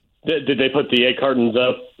Did they put the egg cartons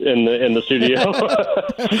up in the studio?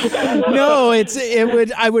 No,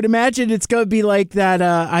 I would imagine it's going to be like that.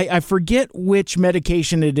 I forget which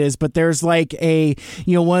medication it is, but there's like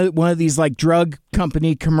one of these like drug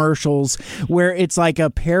company commercials where it's like a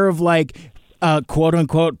pair of like quote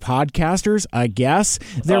unquote podcasters, I guess.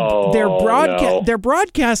 They're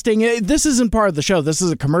broadcasting. This isn't part of the show. This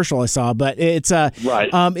is a commercial I saw, but it's right.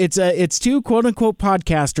 It's two quote unquote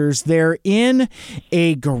podcasters. They're in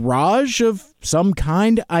a garage of some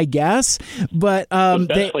kind, I guess, but the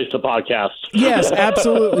best place to podcast. Yes,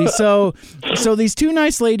 absolutely. So these two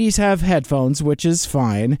nice ladies have headphones, which is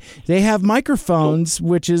fine. They have microphones,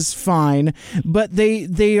 which is fine, but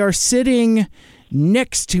they are sitting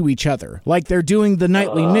next to each other, like they're doing the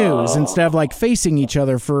nightly news instead of like facing each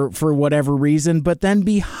other for whatever reason. But then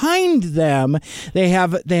behind them, they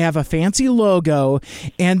have a fancy logo,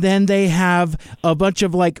 and then they have a bunch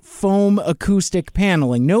of like foam acoustic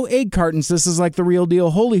paneling. No egg cartons. This is like the real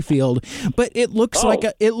deal Holyfield, but it looks like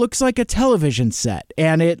a television set,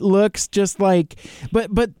 and it looks just like, but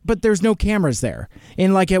there's no cameras there.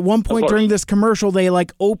 And like at one point during this commercial, they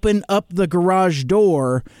like open up the garage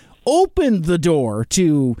door. Opened the door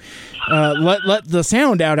to let the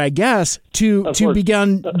sound out, I guess, to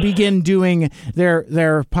begin doing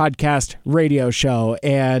their podcast radio show,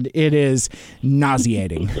 and it is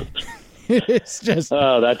nauseating. It's just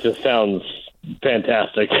that just sounds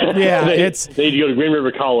fantastic. Yeah, they need to go to Green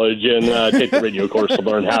River College and take the radio course to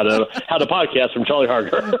learn how to podcast from Charlie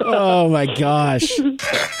Harder. Oh my gosh!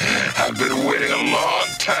 I've been waiting a long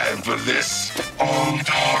time for this. All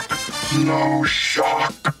talk, no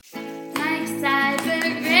shock. Mike Cyber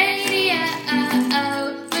Radio,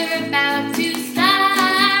 we're about to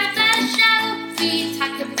start the show. We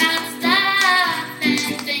talk about stuff and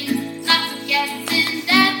things, lots of guests,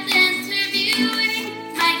 in-depth interviewing.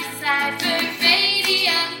 Mike Cyber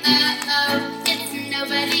Radio, it's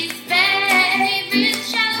nobody's favorite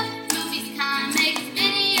show. Movies, comics,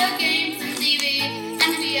 video games, and TV,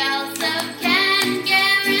 and we also can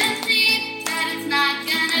guarantee that it's not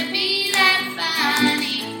gonna be that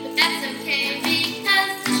funny. That's okay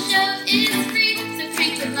because the show is free, so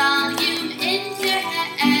crank the volume into your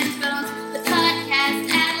headphones. The podcast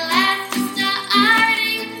at last is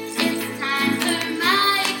starting. It's time for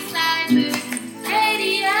Mike Cyber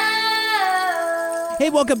Radio. Hey,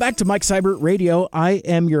 welcome back to Mike Cyber Radio. I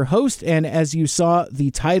am your host, and as you saw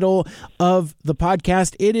the title of the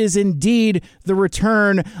podcast, it is indeed the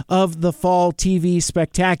return of the Fall TV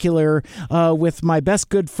Spectacular with my best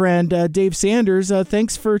good friend, Dave Sanders.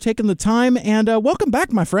 Thanks for taking the time, and welcome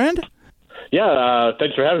back, my friend. Yeah,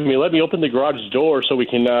 thanks for having me. Let me open the garage door so we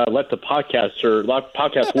can let the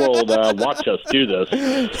podcast world watch us do this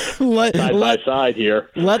side by side here.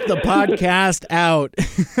 Let the podcast out.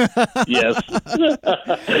 Yes.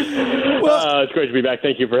 It's great to be back.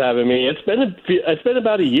 Thank you for having me. It's been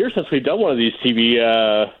about a year since we've done one of these TV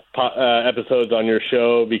episodes on your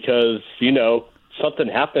show because, something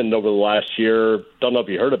happened over the last year. Don't know if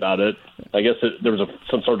you heard about it. I guess there was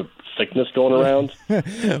some sort of sickness going around.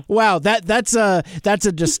 Wow, that's a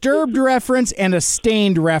Disturbed reference and a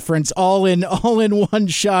Stained reference all in one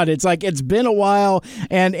shot. It's like it's been a while,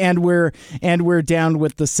 and we're down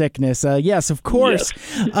with the sickness. Yes, of course.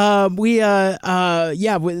 Yes.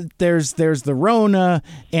 There's the Rona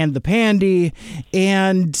and the Pandy,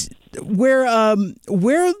 and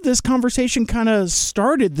where this conversation kind of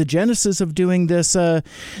started, the genesis of doing this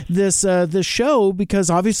show, because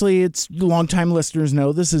obviously it's longtime listeners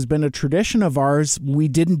know this has been a tradition of ours. We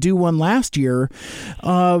didn't do one last year,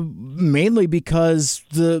 mainly because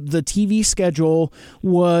the TV schedule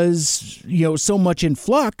was so much in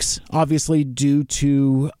flux, obviously due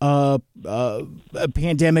to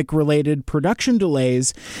pandemic related production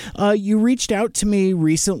delays. You reached out to me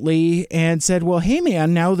recently and said, well, hey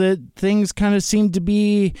man, now that things kind of seem to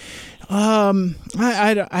be I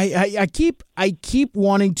keep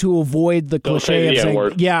wanting to avoid the cliche of saying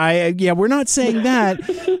we're not saying that,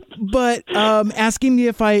 but asking me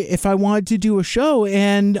if I wanted to do a show,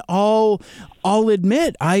 and I'll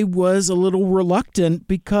admit I was a little reluctant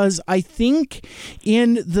because I think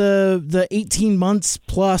in the 18 months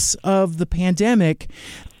plus of the pandemic,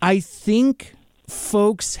 I think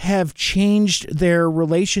folks have changed their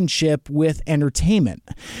relationship with entertainment.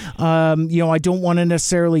 I don't want to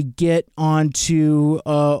necessarily get onto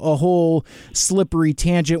a whole slippery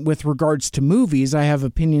tangent with regards to movies. I have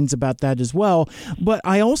opinions about that as well. But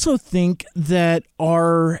I also think that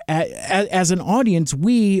as an audience,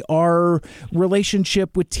 our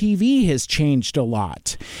relationship with TV has changed a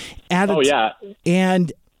lot.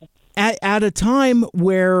 And at a time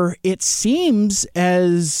where it seems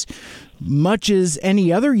as much as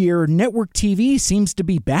any other year, network TV seems to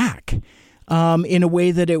be back. In a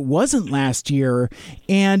way that it wasn't last year.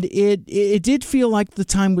 And it did feel like the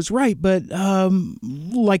time was right. But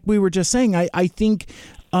like we were just saying, I think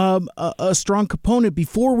a strong component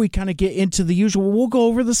before we kind of get into the usual, we'll go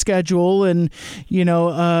over the schedule, and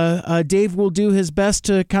Dave will do his best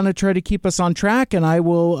to kind of try to keep us on track, and I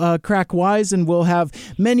will crack wise, and we'll have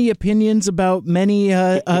many opinions about many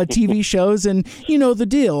TV shows, and you know the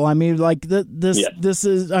deal. I mean, like this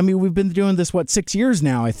is, I mean, we've been doing this 6 years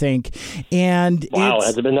now, I think, and wow,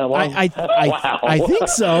 has it been that long? Wow. I think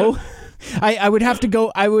so. I would have to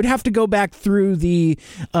go. I would have to go back through the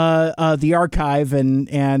archive,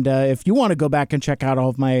 and if you want to go back and check out all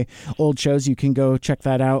of my old shows, you can go check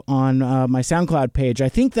that out on my SoundCloud page. I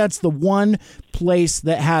think that's the one place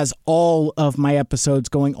that has all of my episodes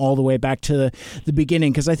going all the way back to the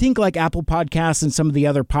beginning, because I think like Apple Podcasts and some of the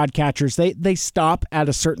other podcatchers, they stop at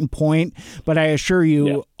a certain point, but I assure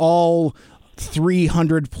you, all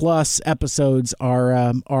 300 plus episodes are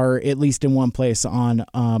at least in one place on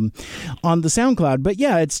the SoundCloud. But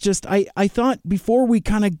yeah, it's just I thought before we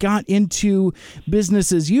kind of got into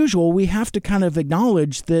business as usual, we have to kind of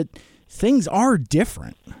acknowledge that things are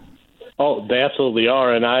different. Oh, they absolutely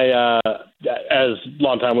are. And I, as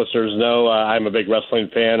longtime listeners know, I'm a big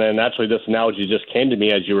wrestling fan. And actually, this analogy just came to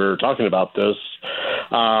me as you were talking about this.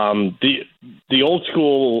 The old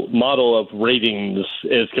school model of ratings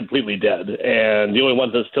is completely dead. And the only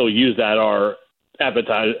ones that still use that are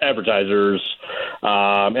advertisers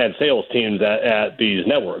and sales teams at these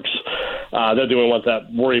networks. They're the only ones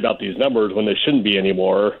that worry about these numbers when they shouldn't be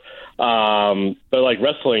anymore. But like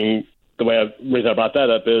wrestling, the reason I brought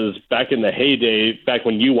that up is back in the heyday, back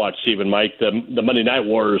when you watched Steve and Mike, the Monday Night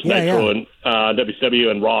Wars, Nitro and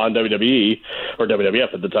WCW and Raw and WWE, or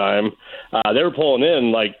WWF at the time, they were pulling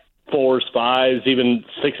in like 4s, 5s, even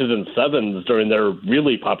 6s and 7s during their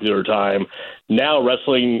really popular time. Now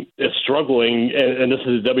wrestling is struggling, and this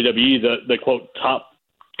is WWE, the quote top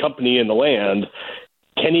company in the land,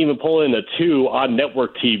 can't even pull in a 2 on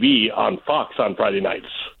network TV on Fox on Friday nights.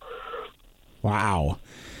 Wow.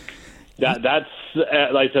 That's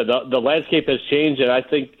like I said, the landscape has changed, and I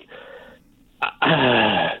think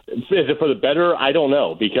is it for the better? I don't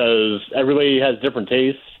know, because everybody has different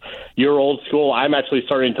tastes. You're old school. I'm actually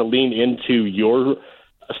starting to lean into your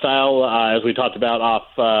style, as we talked about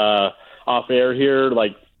off air here.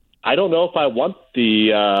 Like, I don't know if I want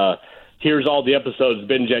the here's all the episodes,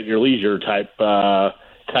 binge at your leisure type of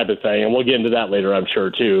thing, and we'll get into that later, I'm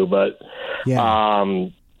sure too. But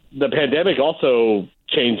the pandemic also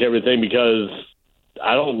changed everything, because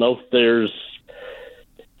I don't know if there's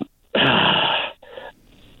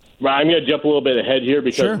I'm going to jump a little bit ahead here,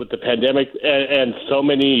 because with the pandemic and so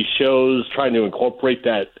many shows trying to incorporate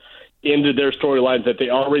that into their storylines that they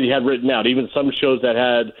already had written out, even some shows that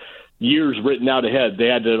had years written out ahead, they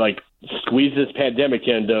had to like squeeze this pandemic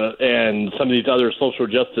into and some of these other social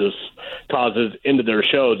justice causes into their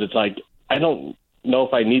shows. It's like, I don't know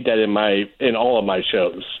if I need that in all of my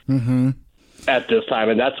shows at this time.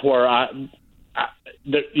 And that's where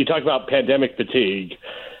you talk about pandemic fatigue.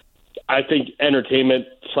 I think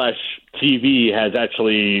entertainment/TV has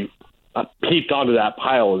actually peeped onto that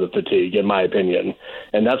pile of the fatigue, in my opinion.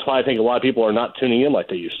 And that's why I think a lot of people are not tuning in like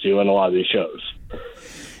they used to in a lot of these shows.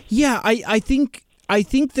 Yeah, I think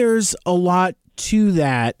there's a lot to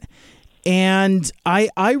that. And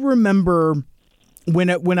I remember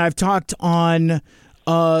when I've talked on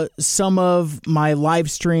some of my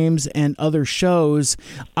live streams and other shows,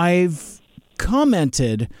 I've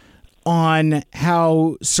commented on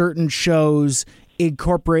how certain shows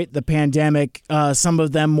incorporate the pandemic, some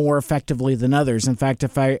of them more effectively than others. In fact,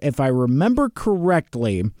 if I remember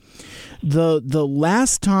correctly, the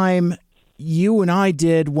last time you and I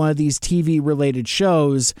did one of these TV related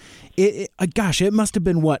shows, it must have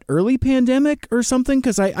been early pandemic or something,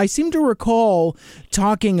 because I seem to recall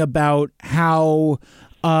talking about how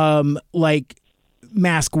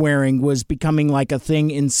mask wearing was becoming like a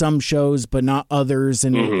thing in some shows but not others,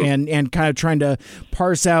 and kind of trying to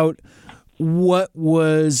parse out what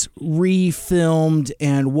was refilmed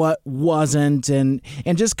and what wasn't, and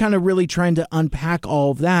just kind of really trying to unpack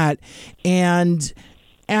all of that. And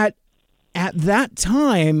at that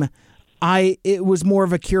time, it was more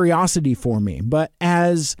of a curiosity for me. But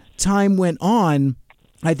as time went on,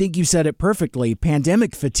 I think you said it perfectly,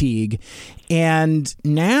 pandemic fatigue. And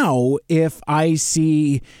now if I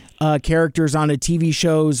see characters on a TV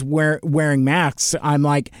shows wearing masks, I'm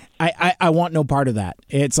like, I want no part of that.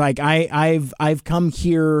 It's like I've come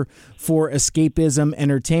here for escapism,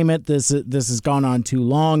 entertainment. This has gone on too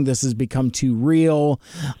long. This has become too real.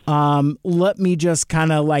 Let me just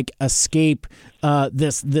kind of like escape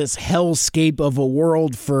this hellscape of a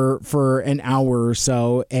world for an hour or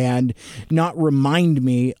so, and not remind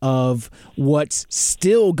me of what's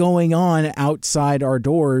still going on outside our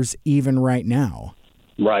doors, even right now.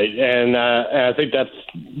 Right, and I think that's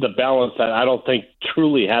the balance that I don't think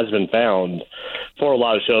truly has been found for a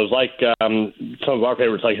lot of shows, like some of our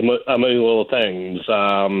favorites, like A Million Little Things.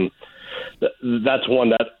 That's one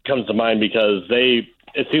that comes to mind because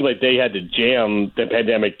it seemed like they had to jam the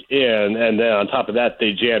pandemic in, and then on top of that,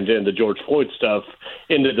 they jammed in the George Floyd stuff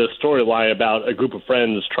into the storyline about a group of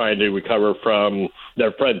friends trying to recover from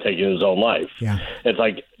their friend taking his own life. Yeah. It's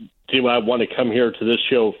like, do I want to come here to this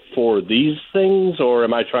show for these things, or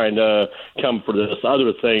am I trying to come for this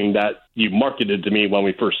other thing that you marketed to me when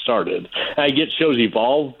we first started? And I get shows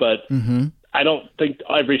evolve, but I don't think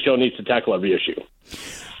every show needs to tackle every issue.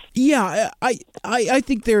 Yeah, I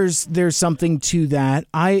think there's something to that.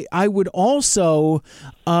 I would also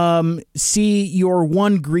see your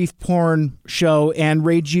one grief porn show and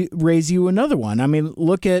raise you another one. I mean,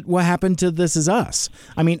 look at what happened to This Is Us.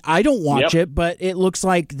 I mean, I don't watch it, but it looks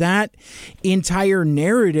like that entire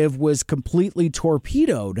narrative was completely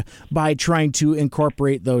torpedoed by trying to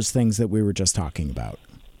incorporate those things that we were just talking about.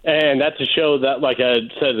 And that's a show that, like I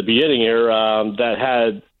said at the beginning here,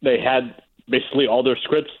 they had basically all their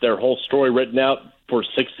scripts, their whole story written out for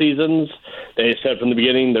 6 seasons. They said from the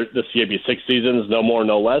beginning, this is going to be 6 seasons, no more,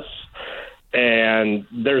 no less. And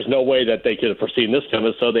there's no way that they could have foreseen this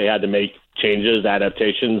coming, so they had to make changes,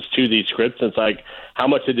 adaptations to these scripts. And it's like, how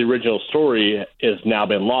much of the original story has now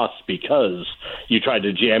been lost because you tried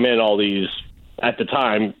to jam in all these, at the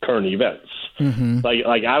time, current events. Like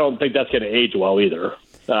I don't think that's going to age well either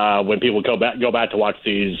when people go back to watch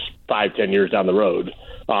these 5-10 years down the road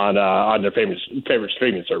on their favorite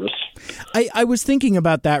streaming service. I was thinking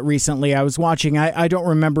about that recently. I was watching, I don't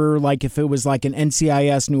remember like if it was like an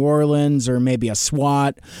NCIS New Orleans or maybe a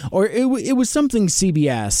SWAT, or it was something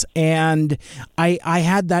CBS, and I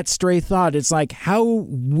had that stray thought. It's like, how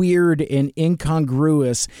weird and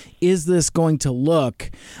incongruous is this going to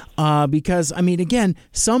look? Because, I mean, again,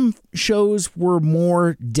 some shows were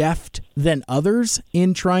more deft than others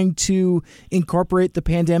in trying to incorporate the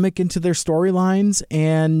pandemic into their storylines.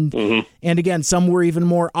 And again, some were even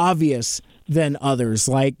more obvious than others.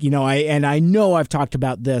 Like, you know, I know I've talked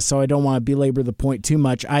about this, so I don't want to belabor the point too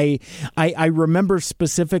much. I remember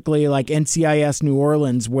specifically like NCIS New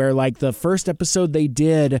Orleans, where like the first episode they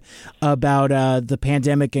did about the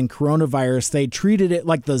pandemic and coronavirus, they treated it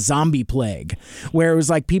like the zombie plague, where it was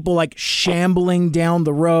like people like shambling down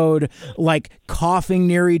the road, like coughing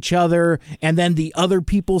near each other, and then the other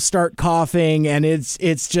people start coughing, and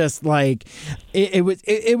it's just like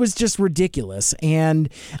it was just ridiculous. And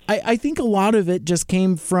I think a lot of it just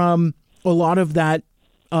came from a lot of that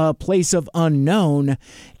place of unknown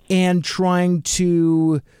and trying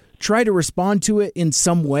to respond to it in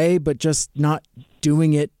some way, but just not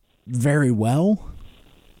doing it very well,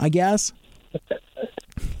 I guess.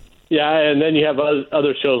 Yeah, and then you have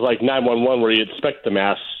other shows like 911 where you expect the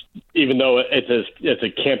mask, even though it's a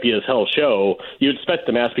campy as hell show, you expect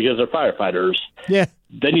the mask because they're firefighters. Yeah.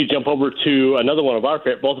 Then you jump over to another one of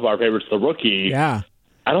both of our favorites, The Rookie. Yeah.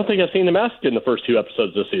 I don't think I've seen the mask in the first 2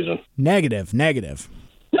 episodes this season. Negative. No,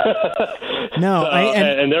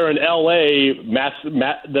 and they're in L.A.,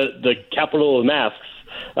 the capital of masks,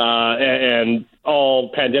 and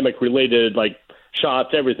all pandemic-related like shots,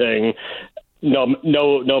 everything.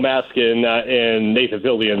 No mask in Nathan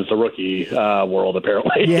Fillion's The Rookie world,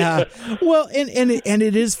 apparently. Yeah. Well, and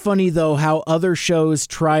it is funny though how other shows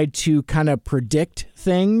tried to kind of predict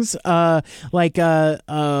things, like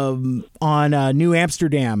on New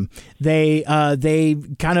Amsterdam, they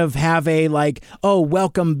kind of have a like, oh,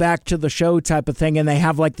 welcome back to the show type of thing, and they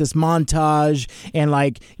have like this montage, and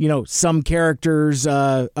like, you know, some characters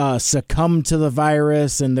succumb to the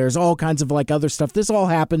virus, and there's all kinds of like other stuff. This all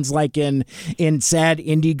happens like in Sad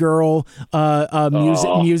Indie Girl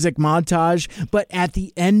music montage, but at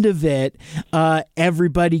the end of it,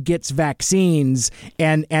 everybody gets vaccines,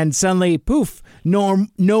 and suddenly poof, no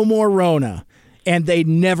more Rona, and they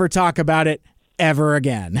never talk about it ever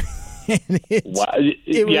again. Wow.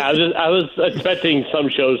 I was expecting some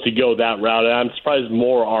shows to go that route, and I'm surprised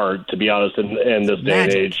more aren't, to be honest, in this day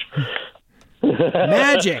and age.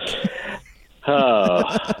 Magic.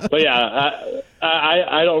 But yeah,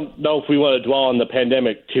 I don't know if we want to dwell on the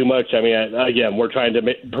pandemic too much. I mean, again, we're trying to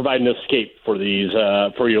provide an escape for these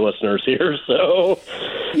for your listeners here. So,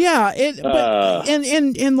 yeah,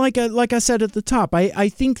 and like I said at the top, I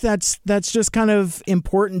think that's just kind of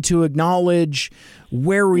important to acknowledge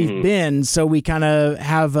where we've been, so we kind of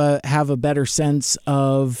have a better sense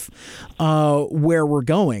of where we're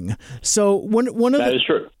going. So one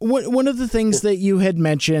of the things that you had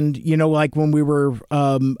mentioned, like when we were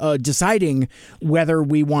deciding whether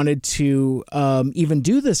we wanted to even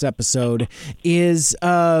do this episode, is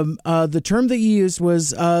the term that you used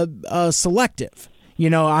was selective.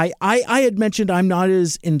 I had mentioned I'm not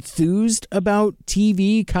as enthused about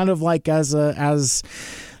TV, kind of like as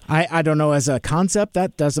I don't know, as a concept.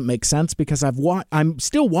 That doesn't make sense because I'm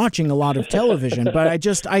still watching a lot of television, but I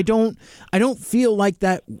don't feel like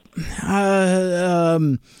that. It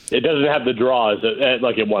doesn't have the draw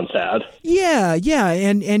like it once had. Yeah,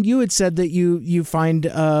 and you had said that you find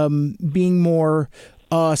being more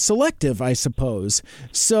selective, I suppose.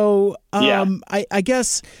 So I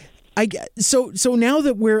guess. So now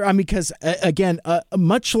that because again,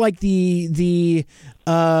 much like the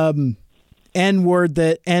N word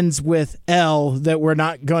that ends with L that we're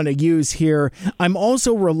not going to use here, I'm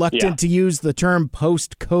also reluctant to use the term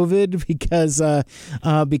post-COVID because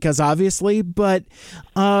obviously, but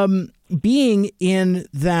being in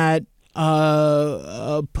that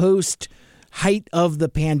post height of the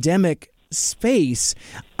pandemic space,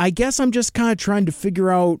 I guess I'm just kind of trying to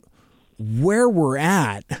figure out where we're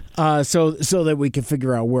at, so that we can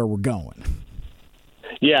figure out where we're going.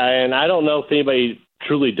 Yeah, and I don't know if anybody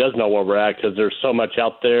truly does know where we're at because there's so much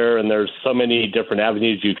out there and there's so many different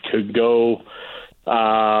avenues you could go.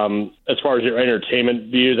 As far as your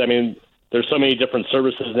entertainment views, I mean, there's so many different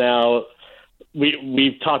services now.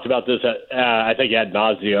 We've talked about this I think ad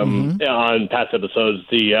nauseum on past episodes.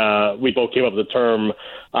 We both came up with the term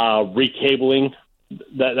recabling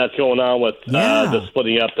that's going on with the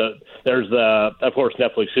splitting up. There's of course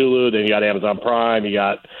Netflix, Hulu. Then you got Amazon Prime. You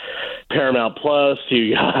got Paramount Plus.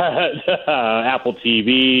 You got Apple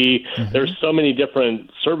TV. There's so many different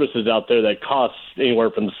services out there that cost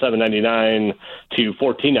anywhere from $7.99 to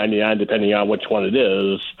 $14.99, depending on which one it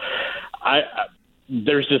is.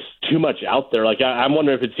 There's just too much out there. Like I'm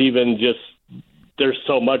wondering if it's even just there's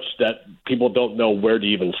so much that people don't know where to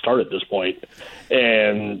even start at this point.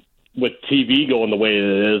 And with TV going the way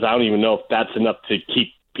it is, I don't even know if that's enough to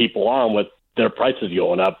keep people on with their prices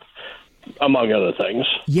going up, among other things.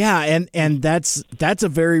 Yeah, and that's a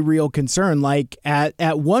very real concern. Like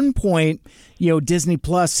at one point, Disney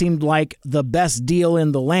Plus seemed like the best deal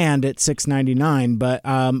in the land at $6.99, but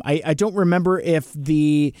I don't remember if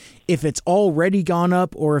it's already gone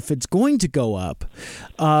up or if it's going to go up.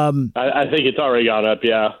 I think it's already gone up.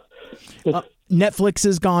 Yeah. Netflix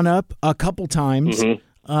has gone up a couple times.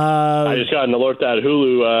 I just got an alert that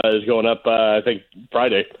Hulu is going up, I think,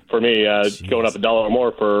 Friday for me. Going up $1 or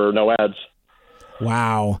more for no ads.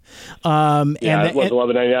 Wow. It was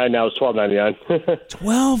 $11.99. Now it's $12.99.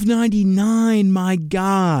 $12.99. My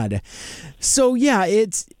God. So, yeah,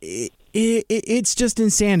 it's just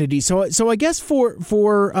insanity. So I guess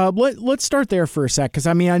let's start there for a sec, because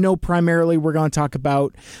I mean I know primarily we're going to talk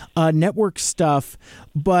about network stuff,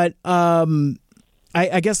 but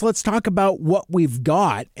I guess let's talk about what we've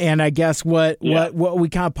got, and I guess what we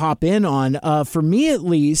kind of pop in on. For me, at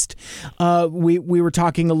least, we were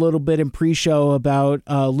talking a little bit in pre-show about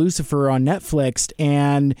Lucifer on Netflix,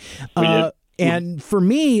 and for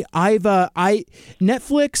me,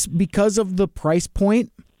 Netflix, because of the price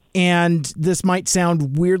point. And this might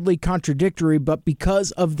sound weirdly contradictory, but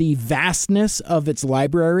because of the vastness of its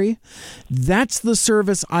library, that's the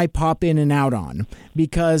service I pop in and out on.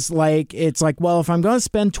 Because it's like, well, if I'm going to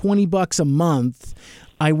spend $20 a month,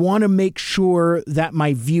 I want to make sure that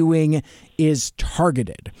my viewing is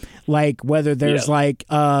targeted. Like whether there's a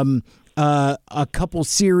couple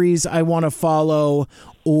series I want to follow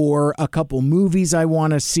or a couple movies I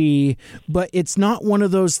want to see, but it's not one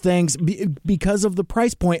of those things because of the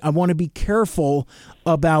price point. I want to be careful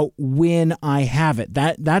about when I have it.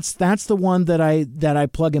 That's the one that I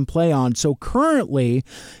plug and play on. So currently,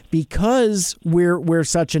 because we're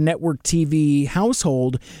such a network TV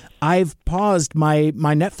household, I've paused my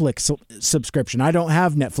Netflix subscription. I don't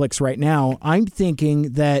have Netflix right now. I'm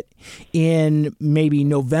thinking that in maybe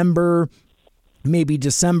November maybe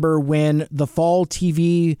December, when the fall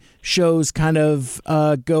TV shows kind of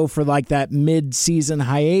go for like that mid-season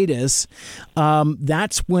hiatus,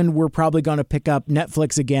 that's when we're probably going to pick up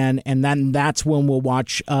Netflix again, and then that's when we'll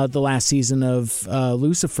watch the last season of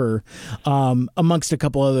Lucifer, amongst a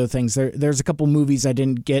couple other things. There's a couple movies I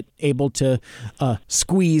didn't get able to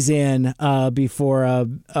squeeze in before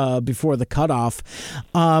the cutoff,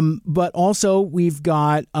 but also we've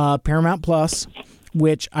got Paramount Plus,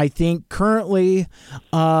 which I think currently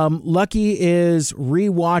Lucky is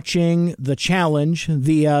rewatching The Challenge,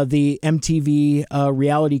 the MTV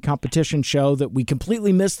reality competition show that we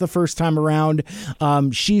completely missed the first time around.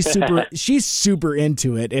 She's super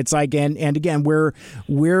into it. It's like, and again, we're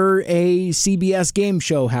a CBS game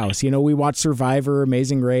show house. You know, we watch Survivor,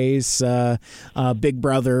 Amazing Race, Big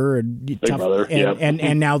Brother,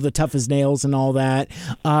 and now The Tough as Nails and all that.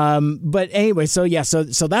 But anyway, so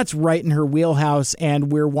that's right in her wheelhouse.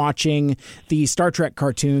 And we're watching the Star Trek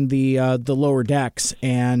cartoon, the Lower Decks,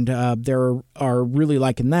 and they are really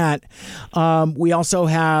liking that. We also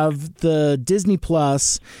have the Disney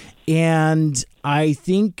Plus, and I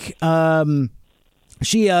think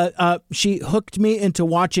she hooked me into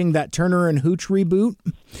watching that Turner and Hooch reboot.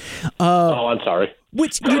 I'm sorry.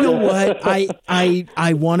 Which, you know what,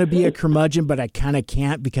 I want to be a curmudgeon, but I kind of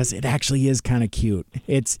can't, because it actually is kind of cute.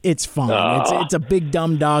 It's fun. It's a big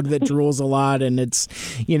dumb dog that drools a lot, and it's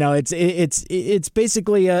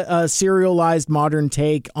basically a serialized modern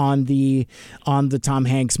take on the Tom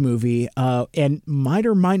Hanks movie, and might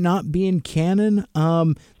or might not be in canon.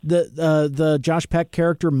 The Josh Peck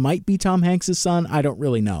character might be Tom Hanks' son. I don't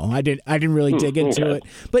really know. I didn't really dig into it,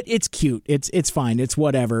 but it's cute. It's fine. It's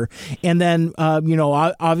whatever. And then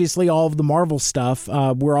obviously all of the Marvel stuff.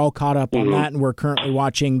 We're all caught up on that, and we're currently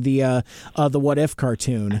watching the What If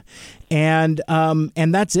cartoon, and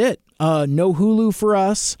that's it. No Hulu for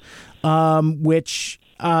us, which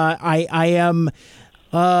I am.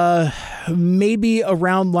 Maybe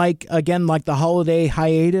around like the holiday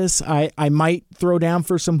hiatus, I might throw down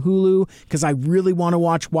for some Hulu, because I really want to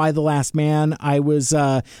watch Y the Last Man. I was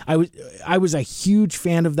a huge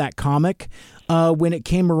fan of that comic when it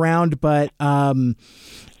came around, but I'm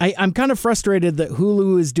kind of frustrated that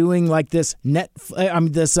Hulu is doing like this this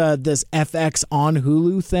FX on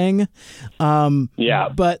Hulu thing.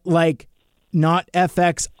 But like, not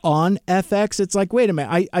FX on FX. It's like, wait a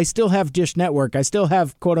minute, I still have Dish Network. I still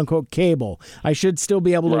have quote unquote cable. I should still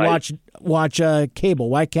be able to watch cable.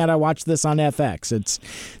 Why can't I watch this on FX? It's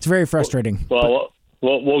very frustrating. Well,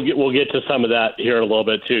 we'll get to some of that here in a little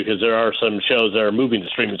bit too, because there are some shows that are moving to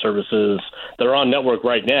streaming services that are on network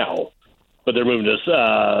right now, but they're moving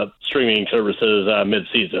to streaming services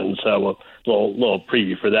mid-season. So a little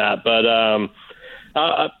preview for that. But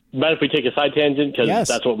mind if we take a side tangent, because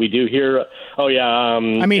that's what we do here? Oh yeah.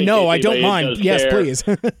 No, I don't mind. Yes, please.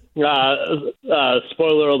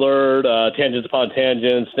 Spoiler alert: tangents upon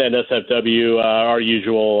tangents, and SFW. Our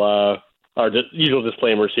usual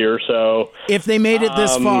disclaimers here. So if they made it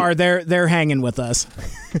this far, they're hanging with us.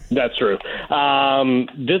 That's true.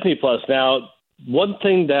 Disney Plus. Now, one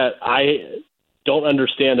thing that I don't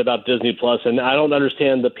understand about Disney Plus, and I don't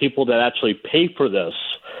understand the people that actually pay for this.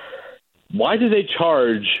 Why do they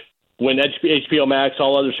charge when HBO Max,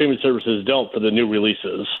 all other streaming services don't, for the new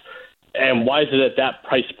releases? And why is it at that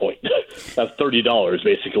price point? That's $30,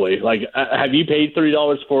 basically. Like, have you paid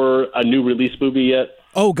 $30 for a new release movie yet?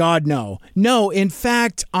 Oh God, no. No, in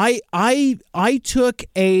fact, I took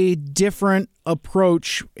a different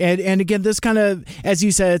approach, and again, this kind of, as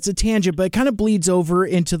you said, it's a tangent, but it kind of bleeds over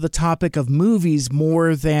into the topic of movies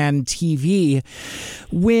more than TV.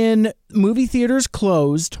 When movie theaters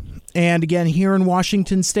closed, and again, here in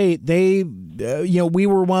Washington State, we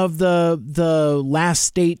were one of the last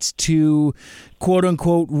states to quote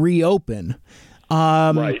unquote reopen.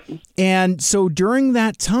 Right. And so during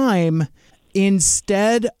that time,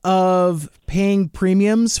 instead of paying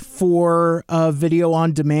premiums for video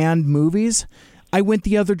on demand movies, I went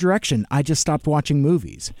the other direction. I just stopped watching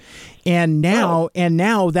movies. And now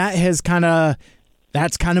that has kind of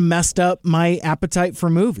messed up my appetite for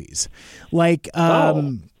movies. Like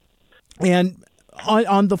and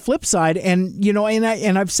on the flip side, and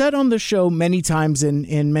I've said on the show many times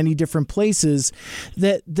in many different places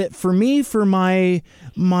that for me, for my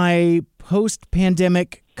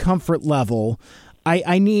post-pandemic comfort level,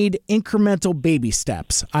 I need incremental baby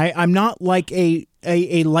steps. I'm not like a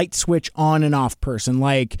light switch on and off person.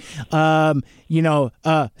 Like,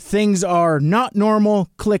 things are not normal.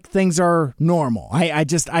 Click, things are normal. I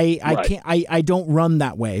can't. I don't run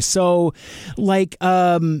that way. So,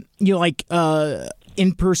 in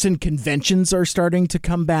in-person conventions are starting to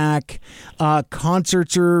come back.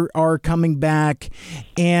 Concerts are coming back,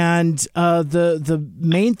 and the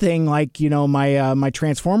main thing, like, you know, my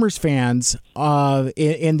Transformers fans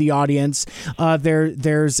in the audience,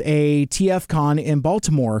 there's a TFCon in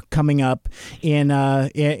Baltimore coming up in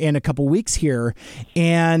a couple weeks here,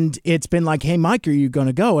 and it's been like, hey, Mike, are you going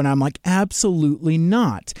to go? And I'm like, absolutely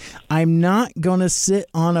not. I'm not going to sit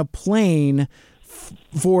on a plane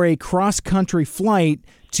for a cross-country flight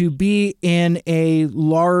to be in a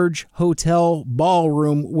large hotel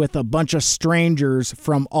ballroom with a bunch of strangers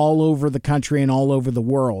from all over the country and all over the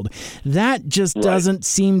world. That just doesn't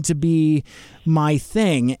seem to be my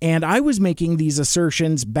thing. And I was making these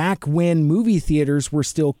assertions back when movie theaters were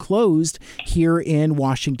still closed here in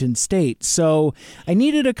Washington State. So I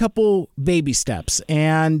needed a couple baby steps.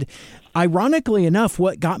 And ironically enough,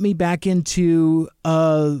 what got me back into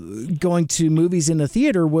going to movies in a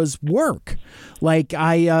theater was work. Like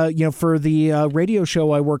for the radio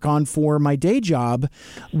show I work on for my day job,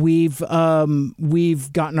 we've gotten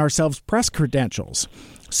ourselves press credentials.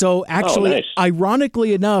 So actually,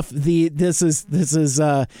 ironically enough, this is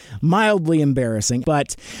mildly embarrassing,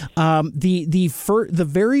 but the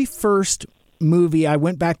very first movie I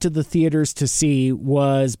went back to the theaters to see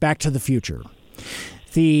was Back to the Future.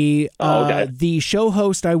 The show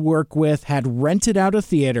host I work with had rented out a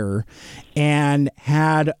theater and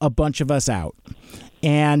had a bunch of us out.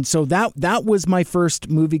 And so that was my first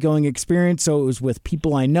movie going experience. So it was with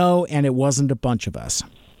people I know, and it wasn't a bunch of us.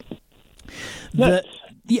 Nice.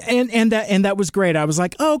 And that was great. I was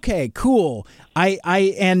like, okay, cool. That's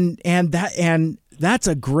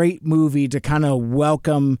a great movie to kind of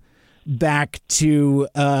welcome back to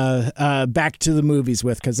the movies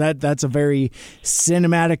with, because that's a very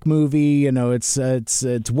cinematic movie. You know, it's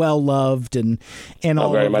well loved and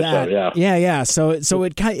all very of much that. So, yeah. So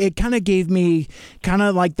it kind of gave me kind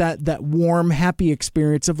of like that warm, happy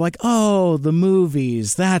experience of like, oh, the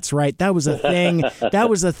movies. That's right. That was a thing. That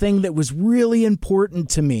was a thing that was really important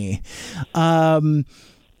to me.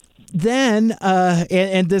 Then,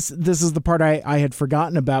 and this is the part I had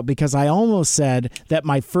forgotten about, because I almost said that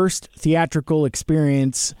my first theatrical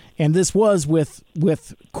experience, and this was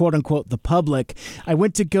with quote unquote the public, I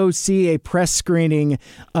went to go see a press screening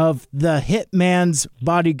of The Hitman's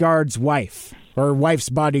Bodyguard's Wife. Or Wife's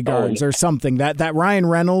Bodyguards, or something. That Ryan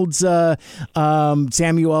Reynolds, Samuel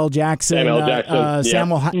L. Jackson,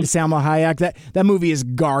 Salma Hayek. That movie is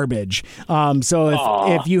garbage. So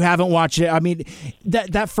if you haven't watched it, I mean,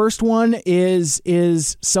 that first one is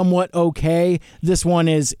somewhat okay. This one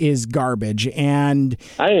is garbage, and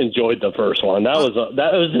I enjoyed the first one. That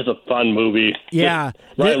was just a fun movie. Yeah,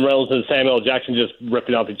 Ryan Reynolds and Samuel L. Jackson just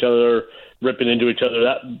ripping into each other.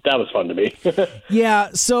 That was fun to me. Yeah.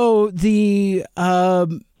 So the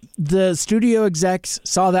studio execs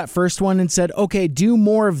saw that first one and said, okay, do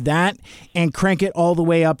more of that and crank it all the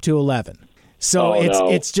way up to 11. So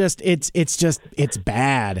it's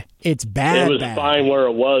bad. It's bad. It was fine where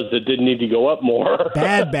it was. It didn't need to go up more.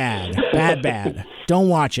 Bad. Don't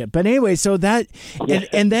watch it. But anyway, so that,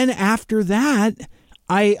 and then after that,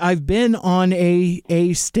 I've been on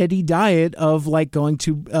a steady diet of like going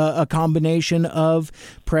to a combination of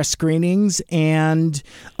press screenings and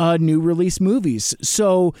new release movies.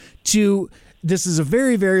 So this is a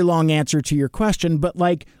very, very long answer to your question, but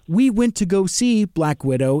like we went to go see Black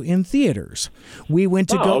Widow in theaters. We went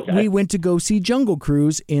to go see Jungle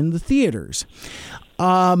Cruise in the theaters.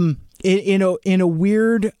 In a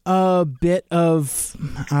weird bit of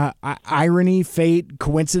irony, fate,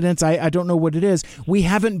 coincidence, I don't know what it is. We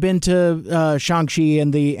haven't been to Shang-Chi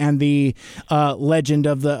and the Legend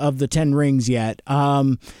of the Ten Rings yet.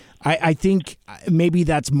 I think maybe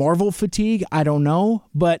that's Marvel fatigue. I don't know.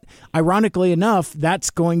 But ironically enough, that's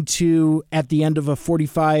going to, at the end of a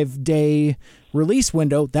 45-day release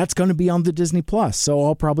window, that's going to be on the Disney Plus. So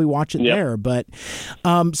I'll probably watch it there. But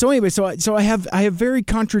so anyway, so I have very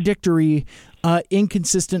contradictory,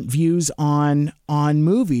 inconsistent views on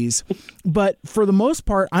movies. But for the most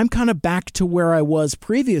part, I'm kind of back to where I was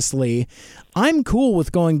previously. I'm cool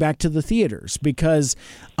with going back to the theaters because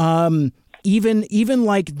even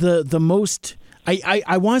like the most,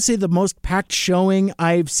 I want to say the most packed showing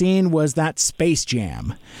I've seen was that Space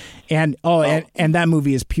Jam. And and that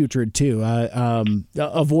movie is putrid too.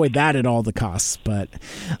 Avoid that at all the costs. But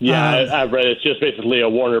I've read it's just basically a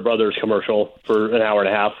Warner Brothers commercial for an hour and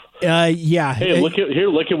a half. Yeah. Hey, look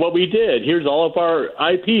at what we did. Here's all of our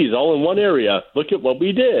IPs all in one area. Look at what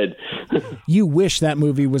we did. You wish that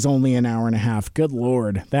movie was only an hour and a half. Good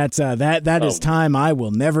Lord, that is time I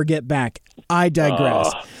will never get back. I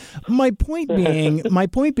digress. My point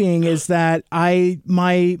being is that my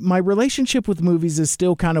relationship with movies is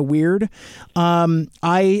still kind of weird. I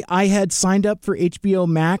had signed up for HBO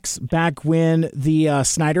Max back when the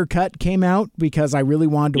Snyder Cut came out because I really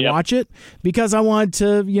wanted to watch it, because I wanted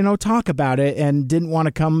to talk about it and didn't want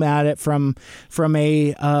to come at it from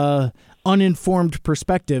a uninformed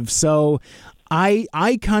perspective. So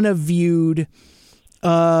I kind of viewed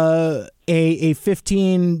a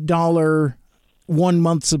 $15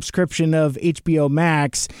 1-month subscription of HBO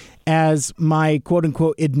Max as my quote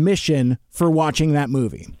unquote admission for watching that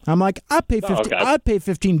movie. I'm like, I'd pay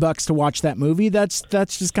 $15 to watch that movie. That's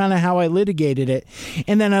just kind of how I litigated it.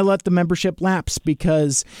 And then I let the membership lapse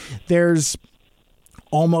because there's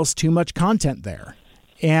almost too much content there.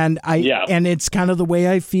 And and it's kind of the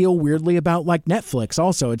way I feel weirdly about like Netflix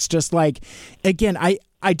also. It's just like, again,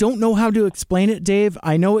 I don't know how to explain it, Dave.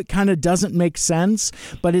 I know it kind of doesn't make sense,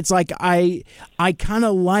 but it's like I kind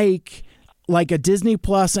of like a Disney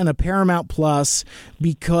Plus and a Paramount Plus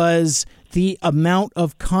because the amount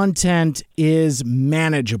of content is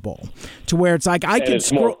manageable to where it's like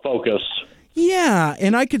it's more focused. Yeah,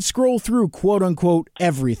 and I could scroll through quote unquote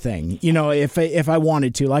everything, if I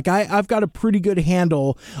wanted to. Like I've got a pretty good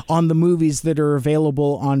handle on the movies that are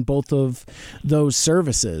available on both of those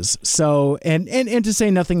services. So and to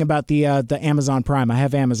say nothing about the Amazon Prime. I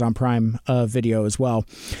have Amazon Prime Video as well.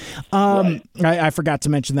 Right. I forgot to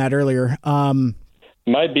mention that earlier.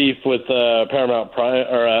 My beef with Paramount Prime,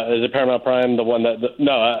 or is it Paramount Prime the one that?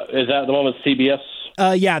 Is that the one with CBS?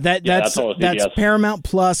 That's Paramount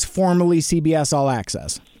Plus, formerly CBS All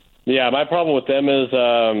Access. Yeah, my problem with them is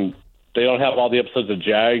they don't have all the episodes of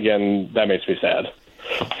JAG, and that makes me sad.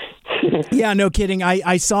 Yeah, no kidding.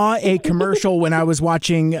 I saw a commercial when I was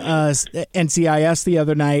watching NCIS the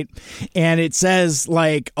other night, and it says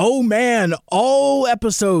like, oh man, all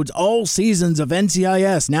episodes, all seasons of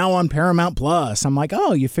NCIS now on Paramount Plus. I'm like,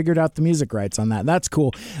 oh, you figured out the music rights on that. That's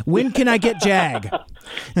cool. When can I get JAG?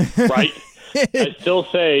 Right. I still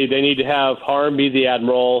say they need to have Harm be the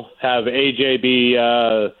Admiral, have AJ be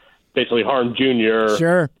basically Harm Jr.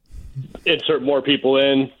 Sure. Insert more people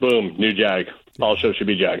in, boom, new JAG. All shows should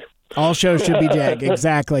be JAG. All shows should be JAG,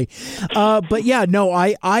 exactly. But yeah, no,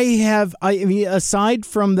 I mean, aside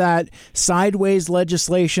from that sideways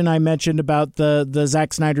legislation I mentioned about the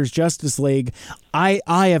Zack Snyder's Justice League, I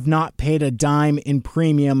have not paid a dime in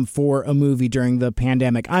premium for a movie during the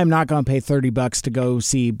pandemic. I'm not going to pay $30 to go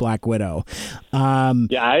see Black Widow.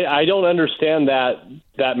 I don't understand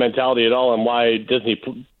that mentality at all and why Disney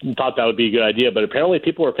thought that would be a good idea, but apparently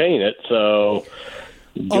people were paying it, so...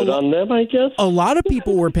 Good on them, I guess. A lot of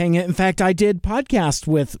people were paying it. In fact, I did podcast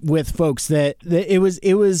with folks that it was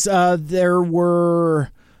there were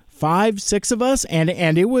 5-6 of us, and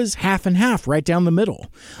it was half and half, right down the middle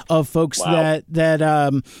of folks. Wow.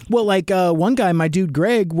 that one guy, my dude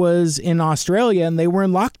Greg, was in Australia and they were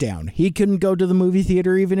in lockdown. He couldn't go to the movie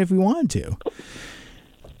theater even if he wanted to.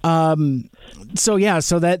 So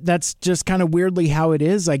that's just kind of weirdly how it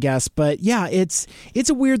is, I guess. But yeah, it's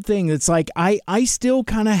a weird thing. It's like I still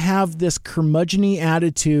kind of have this curmudgeon-y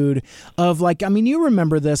attitude of like, I mean, you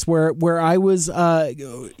remember this where I was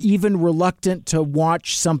even reluctant to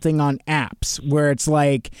watch something on apps where it's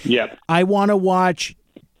like, yep. I want to watch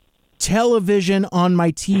television on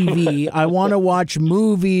my TV. I want to watch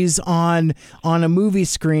movies on a movie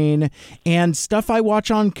screen, and stuff I watch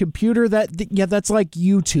on computer that's like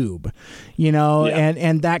YouTube,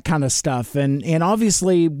 and that kind of stuff. And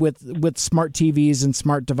obviously with smart TVs and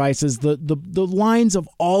smart devices, the lines of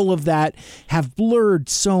all of that have blurred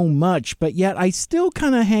so much, but yet I still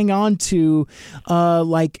kind of hang on to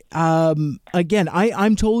again,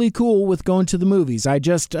 I'm totally cool with going to the movies. I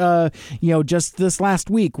just just this last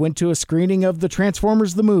week went to a screening of the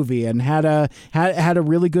Transformers the movie and had a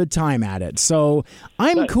really good time at it. So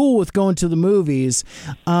I'm cool with going to the movies.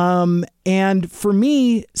 And for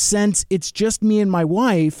me, since it's just me and my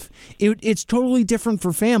wife, it's totally different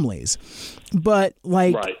for families. But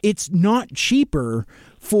it's not cheaper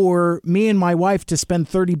for me and my wife to spend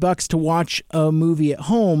 $30 to watch a movie at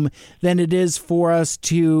home than it is for us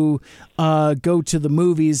to go to the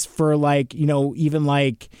movies for even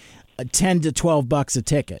 $10 to $12 a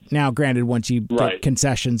ticket. Now, granted, once you get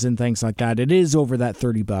concessions and things like that, it is over that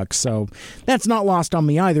 $30. So that's not lost on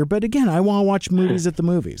me either. But again, I want to watch movies at the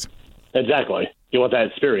movies. Exactly. You want that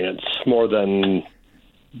experience more than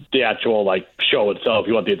the actual show itself.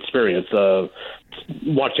 You want the experience of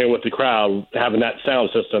watching it with the crowd, having that sound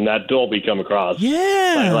system, that Dolby come across.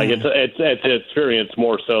 Yeah. It's an experience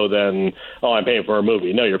more so than, I'm paying for a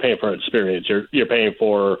movie. No, you're paying for an experience. You're paying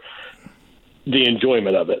for the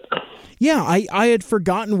enjoyment of it. Yeah, I had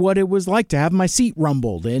forgotten what it was like to have my seat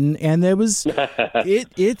rumbled, and it was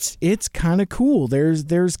it's kind of cool.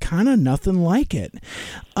 There's kind of nothing like it.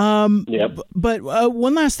 Yep. But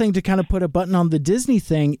one last thing to kind of put a button on the Disney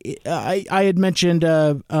thing, I had mentioned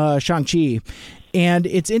Shang-Chi, and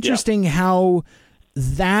it's interesting how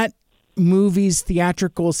that movie's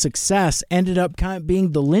theatrical success ended up kind of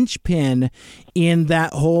being the linchpin in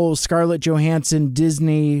that whole Scarlett Johansson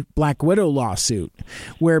Disney Black Widow lawsuit,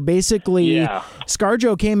 where basically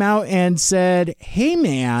ScarJo came out and said, "Hey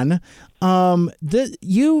man,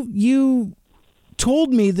 you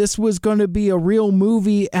told me this was going to be a real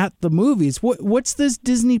movie at the movies. What's this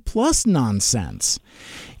Disney Plus nonsense?"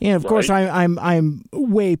 And of course, I'm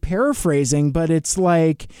way paraphrasing, but it's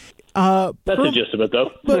like. That's the gist of it,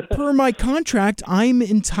 though. But per my contract, I'm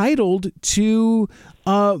entitled to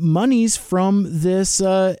monies from this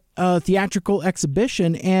theatrical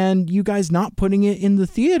exhibition, and you guys not putting it in the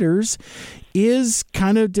theaters is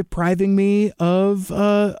kind of depriving me of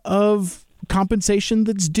compensation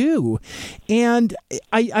that's due. And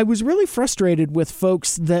I was really frustrated with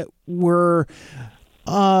folks that were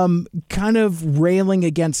kind of railing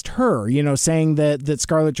against her, saying that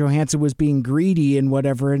Scarlett Johansson was being greedy and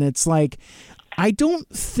whatever. And it's like, I don't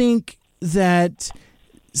think that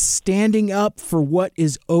standing up for what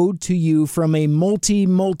is owed to you from a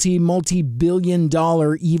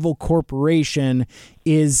multi-billion-dollar evil corporation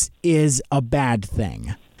is a bad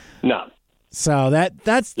thing. No. So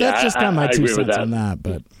that's just kind of my 2 cents on that.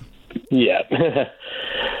 But yeah,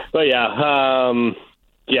 but yeah.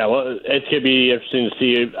 Yeah, well, it's going to be interesting to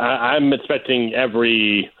see. I'm expecting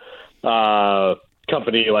every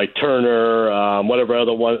company like Turner, whatever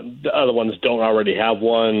the other ones don't already have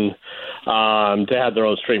one, to have their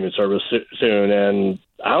own streaming service soon. And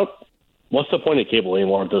what's the point of cable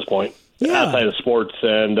anymore at this point? Yeah. Outside of sports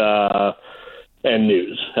and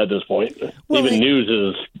news at this point. Well, even news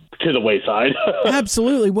is to the wayside.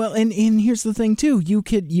 Absolutely. Well, and here's the thing, too. You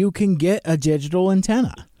can get a digital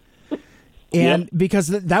antenna. And because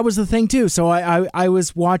that was the thing, too. So I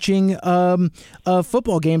was watching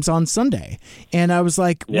football games on Sunday, and I was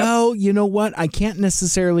like, well, you know what? I can't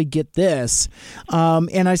necessarily get this.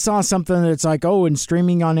 And I saw something that's like, and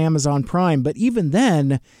streaming on Amazon Prime. But even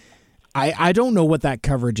then, I don't know what that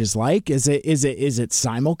coverage is like. Is it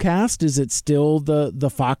simulcast? Is it still the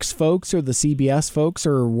Fox folks or the CBS folks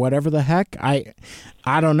or whatever the heck? I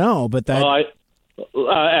don't know. But that.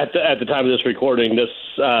 At the time of this recording, this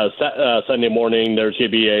Sunday morning, there's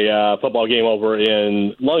going to be a football game over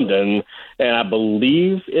in London, and I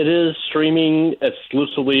believe it is streaming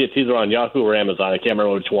exclusively. It's either on Yahoo or Amazon. I can't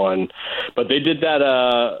remember which one, but they did that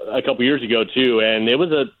a couple years ago too, and it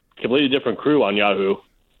was a completely different crew on Yahoo.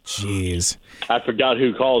 Jeez, I forgot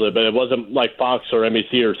who called it, but it wasn't like Fox or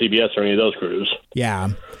NBC or CBS or any of those crews.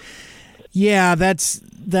 Yeah, that's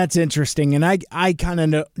interesting, and I kind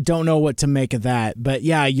of don't know what to make of that. But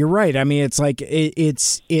yeah, you're right. I mean, it's like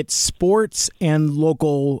it's sports and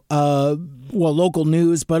local local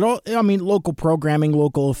news, but local programming,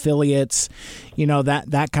 local affiliates,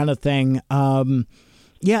 that kind of thing.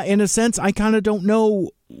 Yeah, in a sense, I kind of don't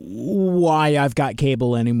know why I've got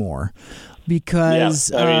cable anymore, because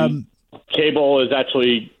cable has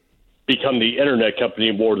actually become the internet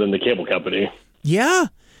company more than the cable company. Yeah.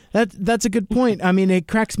 That's a good point. I mean, it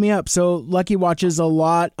cracks me up. So Lucky watches a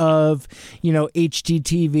lot of,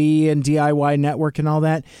 HGTV and DIY Network and all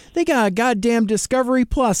that. They got a goddamn Discovery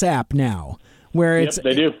Plus app now. Where it's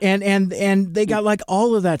they do. And they got like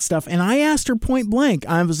all of that stuff. And I asked her point blank,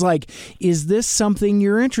 I was like, is this something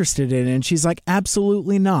you're interested in? And she's like,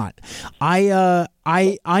 absolutely not. I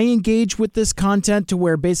engage with this content to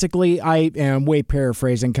where basically I am way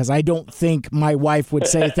paraphrasing because I don't think my wife would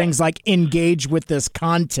say things like engage with this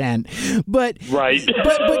content, but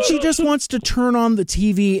but she just wants to turn on the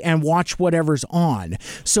TV and watch whatever's on.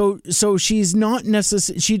 So she's not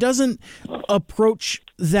she doesn't approach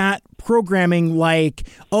that programming like,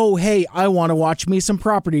 oh, hey, I want to watch me some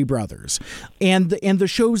Property Brothers. And the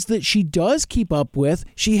shows that she does keep up with,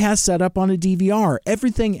 she has set up on a DVR.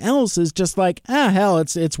 Everything else is just like, hell,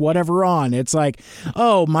 it's whatever on. It's like,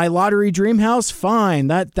 oh, My Lottery Dream House, fine.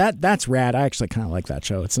 That's rad. I actually kind of like that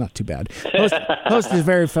show. It's not too bad. Host is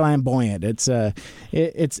very flamboyant.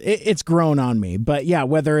 It's grown on me. But yeah,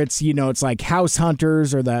 whether it's, it's like House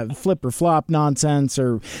Hunters or that flip or flop nonsense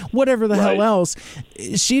or whatever the hell else,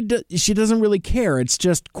 she doesn't really care. It's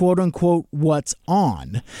just quote unquote what's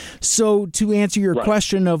on. So to answer your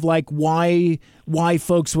question of like why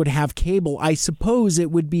folks would have cable, I suppose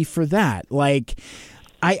it would be for that. Like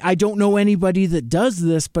I don't know anybody that does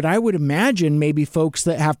this, but I would imagine maybe folks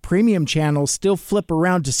that have premium channels still flip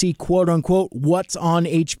around to see quote unquote what's on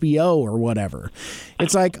HBO or whatever.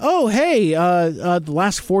 It's like, oh, hey, the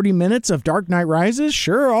last 40 minutes of Dark Knight Rises.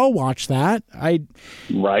 Sure, I'll watch that.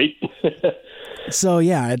 Right. So,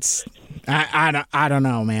 yeah, it's I don't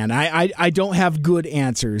know, man. I don't have good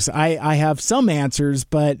answers. I have some answers,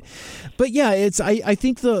 but yeah, it's I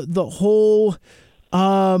think the whole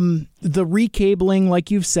the recabling,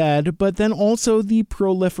 like you've said, but then also the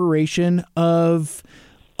proliferation of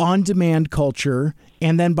on-demand culture,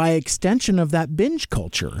 and then by extension of that binge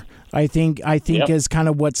culture, I think Yep. is kind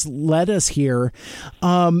of what's led us here.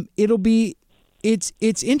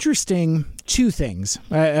 It's interesting. Two things,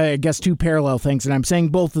 I guess, two parallel things, and I'm saying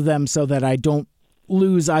both of them so that I don't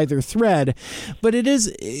lose either thread. But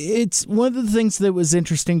it's one of the things that was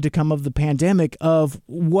interesting to come of the pandemic of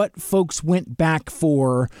what folks went back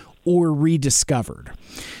for or rediscovered.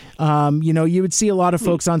 You would see a lot of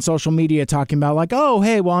folks on social media talking about like, oh,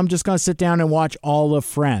 hey, well, I'm just going to sit down and watch all of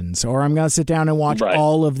Friends, or I'm going to sit down and watch Right.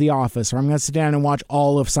 all of The Office, or I'm going to sit down and watch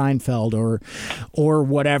all of Seinfeld, or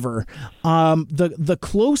whatever. The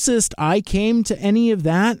closest I came to any of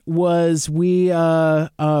that was we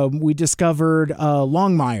discovered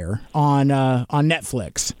Longmire on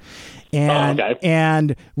Netflix.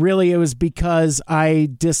 And really, it was because I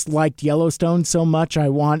disliked Yellowstone so much. I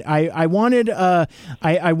wanted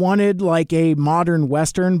like a modern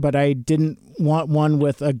Western, but I didn't want one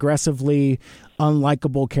with aggressively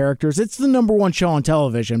unlikable characters. It's the number one show on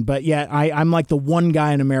television, but yet I'm like the one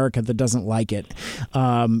guy in America that doesn't like it.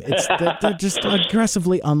 They're just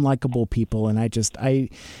aggressively unlikable people, and I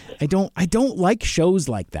don't like shows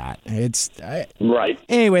like that. Right.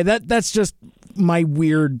 Anyway, that's just my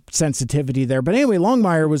weird sensitivity there. But anyway,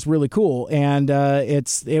 Longmire was really cool, and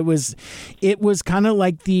it was kind of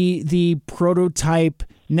like the prototype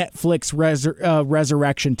Netflix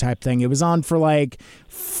resurrection type thing. It was on for like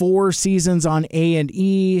 4 seasons on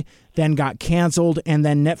A&E, then got canceled, and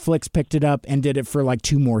then Netflix picked it up and did it for like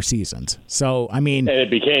 2 more seasons. So I mean, And it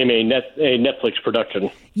became a Netflix production.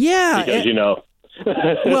 yeah, Because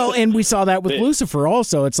well, and we saw that with Lucifer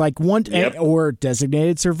also. It's like Yep. or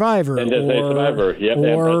Designated Survivor, and Designated Survivor. Yep. And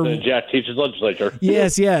or President Jack teaches legislature.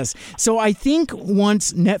 yes. So I think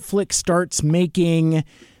once Netflix starts making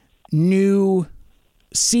new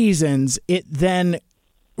seasons, it then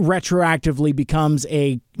retroactively becomes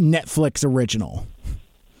a Netflix original.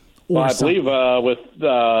 Well, I believe with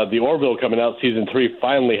the Orville coming out, season 3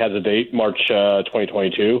 finally has a date, March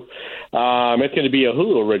 2022. It's going to be a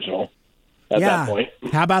Hulu original at that point.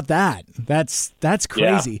 How about that? That's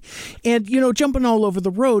crazy. Yeah. And, jumping all over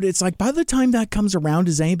the road, it's like by the time that comes around,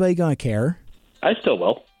 is anybody going to care? I still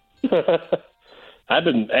will. I've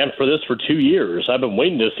been amped for this for 2 years. I've been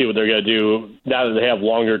waiting to see what they're going to do now that they have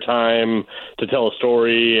longer time to tell a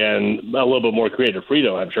story and a little bit more creative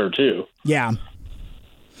freedom, I'm sure, too. Yeah.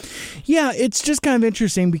 Yeah, it's just kind of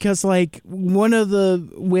interesting because, like,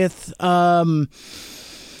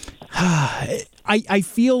 I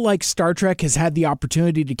feel like Star Trek has had the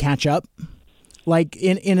opportunity to catch up. Like,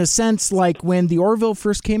 in a sense, like when the Orville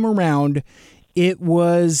first came around, it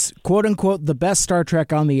was, quote unquote, the best Star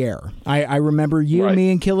Trek on the air. I remember you, Right. me,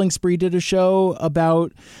 and Killing Spree did a show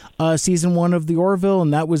about season 1 of the Orville,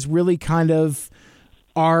 and that was really kind of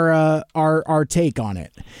our take on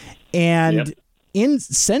it. And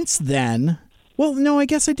since then, well, no, I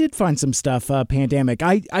guess I did find some stuff pandemic.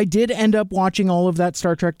 I did end up watching all of that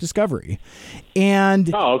Star Trek Discovery,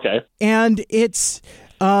 and okay, and it's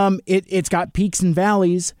got peaks and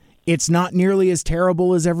valleys. It's not nearly as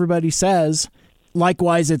terrible as everybody says.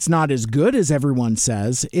 Likewise, it's not as good as everyone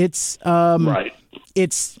says. It's right.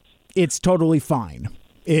 It's totally fine.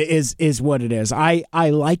 Is what it is. I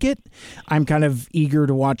like it. I'm kind of eager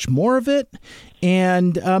to watch more of it.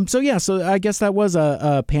 And so I guess that was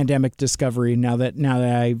a pandemic discovery. Now that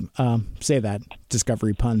I say that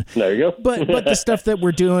discovery pun. There you go. But the stuff that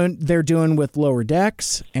they're doing with Lower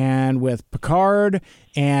Decks and with Picard,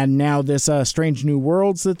 and now this Strange New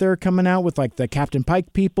Worlds that they're coming out with, like the Captain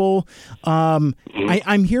Pike people. I'm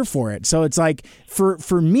here for it. So it's like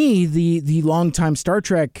for me, the longtime Star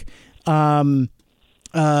Trek fan,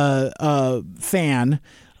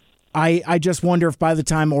 I just wonder if by the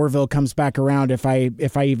time Orville comes back around, if I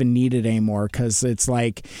even need it anymore, because it's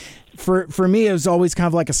like for me it was always kind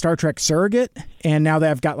of like a Star Trek surrogate, and now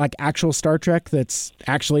that I've got like actual Star Trek that's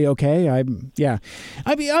actually okay, I more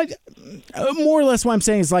or less what I'm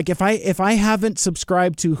saying is like if I haven't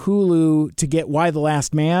subscribed to Hulu to get Y the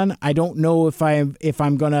Last Man, I don't know if I'm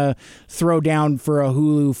gonna throw down for a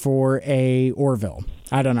Hulu for a Orville.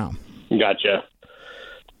 I don't know. Gotcha.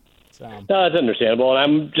 So No, that's understandable. And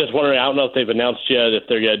I'm just wondering, I don't know if they've announced yet if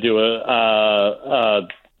they're going to do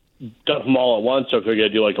dump them all at once or if they're going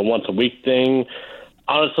to do like a once a week thing.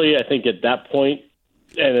 Honestly, I think at that point,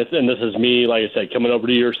 and this is me, like I said, coming over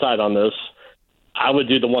to your side on this, I would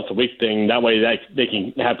do the once a week thing. That way they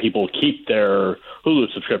can have people keep their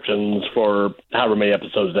Hulu subscriptions for however many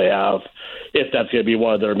episodes they have, if that's going to be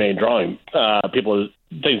one of their main drawing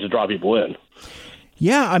things to draw people in.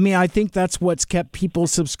 yeah, I mean, I think that's what's kept people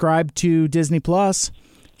subscribed to Disney Plus.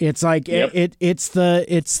 It's like it's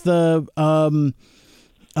the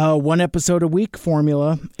one episode a week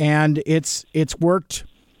formula, and it's worked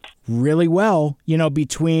really well,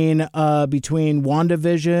 between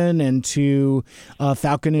WandaVision and to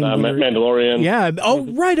Falcon and Mandalorian. Yeah. Oh,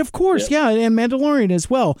 right. Of course. Yeah. And Mandalorian as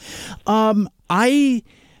well. I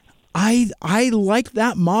like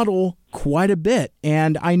that model quite a bit,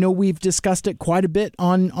 and I know we've discussed it quite a bit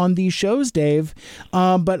on these shows, Dave.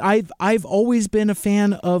 But I've always been a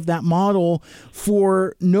fan of that model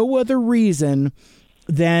for no other reason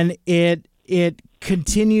than it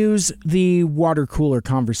continues the water cooler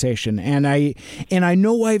conversation, and I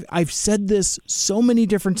know I've said this so many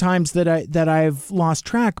different times that I've lost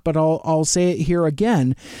track, but I'll say it here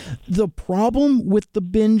again. The problem with the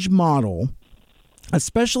binge model,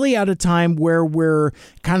 especially at a time where we're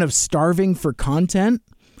kind of starving for content,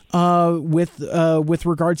 with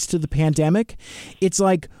regards to the pandemic, it's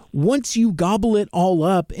like once you gobble it all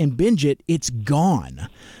up and binge it, it's gone.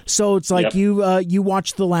 So it's like you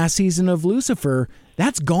watched the last season of Lucifer,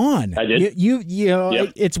 that's gone. I did.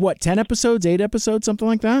 It's what, 10 episodes, 8 episodes, something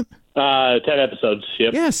like that? 10 episodes.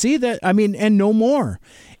 Yep. Yeah, see that? I mean, and no more.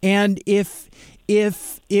 And if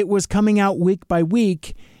it was coming out week by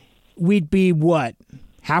week, we'd be what?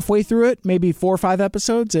 Halfway through it, maybe 4 or 5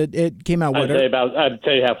 episodes. It came out. I'd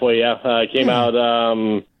say halfway. Yeah, it came out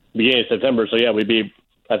beginning of September. So yeah, we'd be,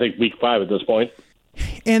 I think, week 5 at this point.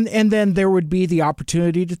 And then there would be the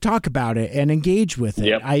opportunity to talk about it and engage with it.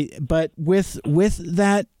 Yep. But with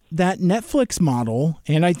that Netflix model,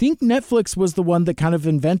 and I think Netflix was the one that kind of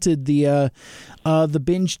invented the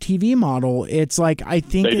binge TV model. It's like I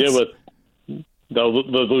think they did with the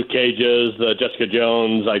Luke Cages, the Jessica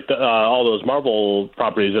Jones, like all those Marvel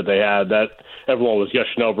properties that they had that everyone was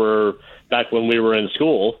gushing over back when we were in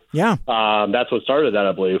school. Yeah, that's what started that,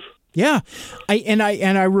 I believe. Yeah,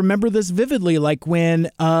 I remember this vividly, like when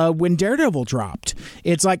Daredevil dropped.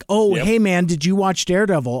 It's like, hey man, did you watch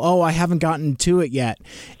Daredevil? Oh, I haven't gotten to it yet,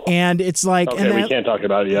 and it's like, okay, we can't talk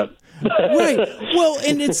about it yet. Right. Well,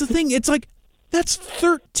 and it's the thing. It's like that's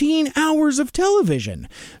 13 hours of television.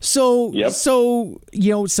 So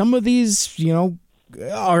some of these,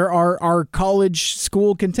 our college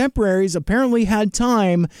school contemporaries apparently had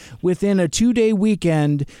time within a 2-day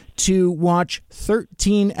weekend to watch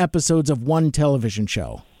 13 episodes of one television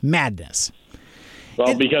show. Madness.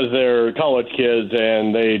 Well, because they're college kids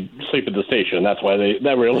and they sleep at the station. That's why they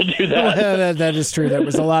were able to do that. That is true. There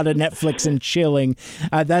was a lot of Netflix and chilling.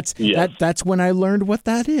 That's when I learned what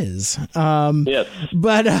that is. Yes.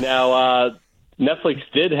 But now Netflix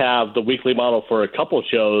did have the weekly model for a couple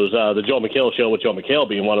shows, the Joel McHale show with Joel McHale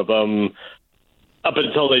being one of them, up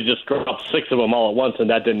until they just dropped 6 of them all at once, and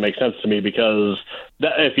that didn't make sense to me because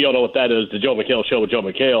if you don't know what that is, the Joel McHale show with Joel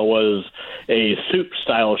McHale was a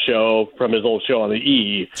soup-style show from his old show on the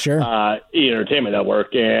E Entertainment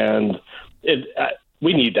Network, and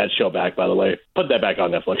we need that show back, by the way. Put that back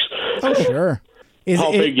on Netflix. Oh, sure.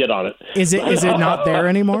 How big get on it? Is it not there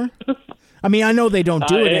anymore? I mean, I know they don't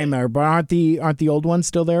do it anymore, but aren't the old ones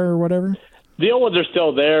still there or whatever? The old ones are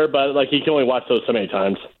still there, but like you can only watch those so many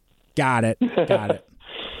times. Got it.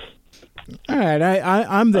 All right,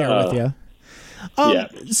 I'm there with you.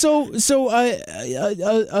 So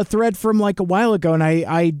a thread from like a while ago, and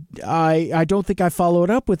I don't think I followed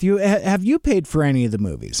up with you. Have you paid for any of the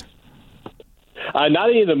movies? Not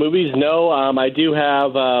any of the movies, no. I do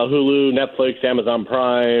have Hulu, Netflix, Amazon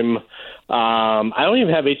Prime. I don't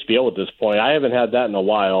even have HBO at this point. I haven't had that in a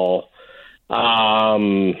while.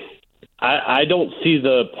 I don't see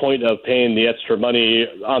the point of paying the extra money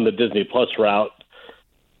on the Disney Plus route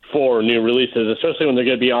for new releases, especially when they're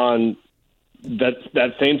going to be on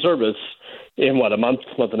that same service in, a month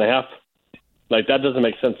and a half? Like, that doesn't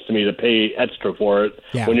make sense to me to pay extra for it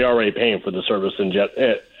when you're already paying for the service in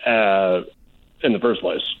the first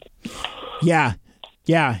place. Yeah.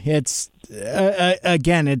 It's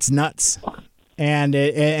again, it's nuts, and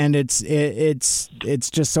it's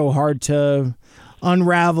just so hard to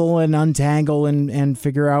unravel and untangle and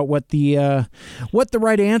figure out what the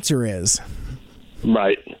right answer is.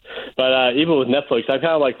 Right, but even with Netflix, I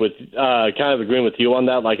kind of agreeing with you on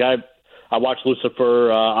that. Like I watch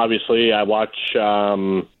Lucifer. Obviously, I watch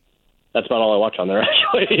That's about all I watch on there,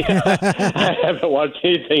 actually. I haven't watched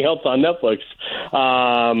anything else on Netflix.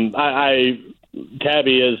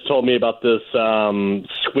 Tabby has told me about this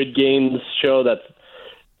Squid Games show that's,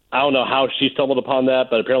 I don't know how she stumbled upon that,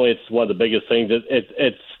 but apparently it's one of the biggest things.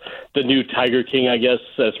 It's the new Tiger King, I guess,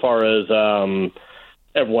 as far as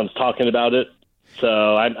everyone's talking about it.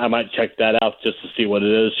 So I might check that out just to see what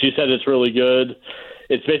it is. She said it's really good.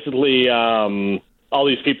 It's basically all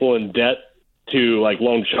these people in debt to like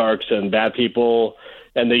loan sharks and bad people,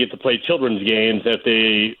 and they get to play children's games. If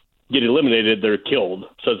they get eliminated, they're killed.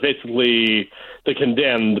 So it's basically The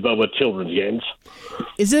Condemned, but with children's games.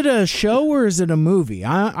 Is it a show or is it a movie?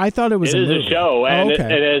 I thought it was a movie. It is a show, and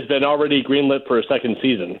okay. it has been already greenlit for a second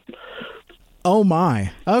season. Oh,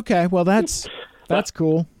 my. Okay, well, that's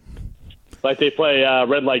cool. Like they play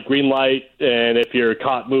red light, green light, and if you're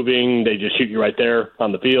caught moving, they just shoot you right there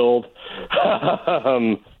on the field.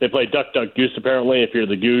 They play duck, duck, goose, apparently. If you're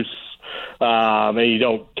the goose and you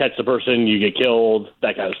don't catch the person, you get killed,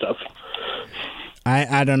 that kind of stuff.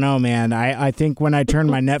 I don't know, man. I think when I turn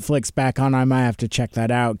my Netflix back on, I might have to check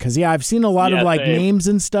that out. Because, yeah, I've seen a lot of, like, same. names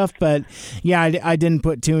and stuff, but, yeah, I didn't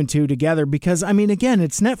put two and two together because, I mean, again,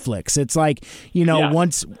 it's Netflix. It's like, you know,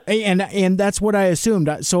 once – and that's what I assumed.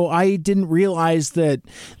 So I didn't realize that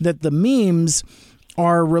the memes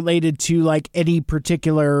are related to, like, any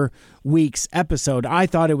particular week's episode. I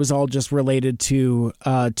thought it was all just related to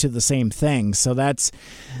the same thing. So that's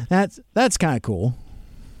kind of cool.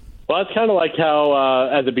 Well, it's kind of like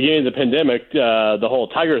how at the beginning of the pandemic, the whole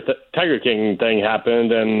Tiger King thing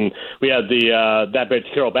happened, and we had the that bitch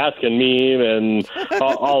Carol Baskin meme and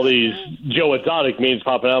all these Joe Exotic memes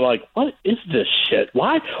popping out. I'm like, what is this shit?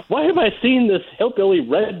 Why have I seen this hillbilly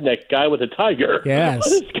redneck guy with a tiger? Yes.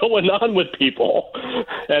 What is going on with people?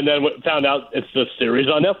 And then found out it's this series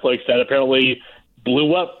on Netflix that apparently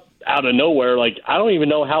blew up out of nowhere. Like, I don't even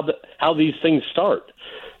know how these things start.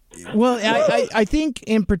 Well, I think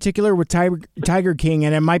in particular with Tiger King,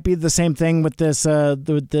 and it might be the same thing with this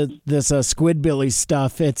this Squidbilly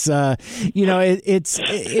stuff. It's you know,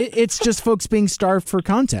 it's just folks being starved for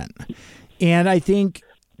content, and I think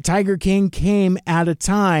Tiger King came at a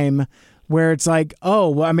time where it's like, oh,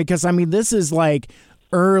 well, I mean, because I mean, this is like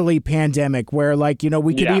early pandemic where, like, you know,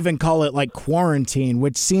 we could even call it like quarantine,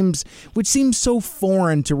 which seems so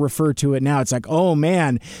foreign to refer to it now. It's like, oh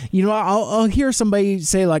man, you know, I'll hear somebody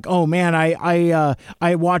say like, oh man, I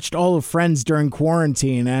watched all of Friends during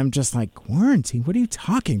quarantine, and I'm just like, quarantine? What are you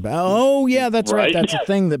talking about? Oh yeah, that's right. That's a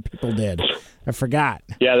thing that people did. I forgot.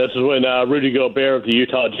 Yeah, this is when Rudy Gobert of the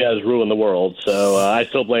Utah Jazz ruined the world. So I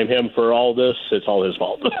still blame him for all this. It's all his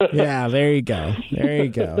fault. Yeah, there you go.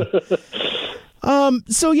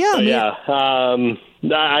 So I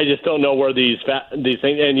just don't know where these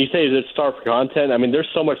things. And you say that starve for content. I mean, there's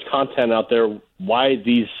so much content out there. Why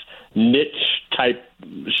these niche type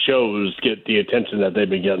shows get the attention that they've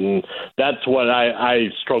been getting? That's what I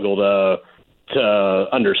struggle to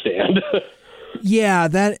understand. Yeah,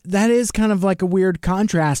 that is kind of like a weird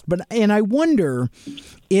contrast, and I wonder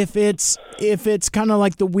if it's kind of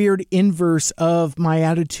like the weird inverse of my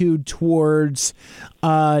attitude towards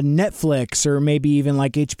Netflix or maybe even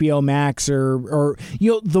like HBO Max or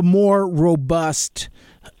you know, the more robust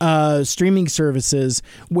streaming services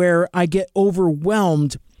where I get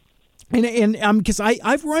overwhelmed. And because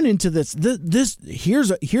I've run into this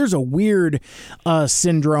here's a weird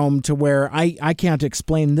syndrome to where I can't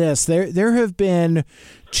explain this. There have been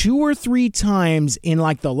 2 or 3 times in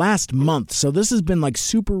like the last month, so this has been like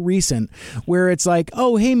super recent, where it's like,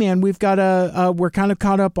 oh hey man, we've got we're kind of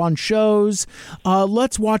caught up on shows.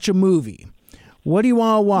 Let's watch a movie. What do you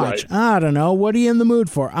want to watch? Right. I don't know. What are you in the mood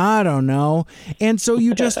for? I don't know. And so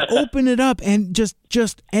you just open it up and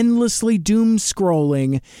just endlessly doom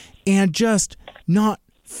scrolling and just not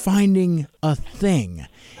finding a thing.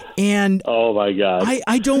 And oh my God,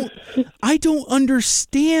 I don't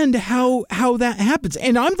understand how that happens.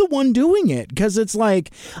 And I'm the one doing it because it's like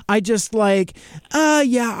I just like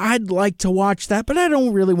yeah, I'd like to watch that, but I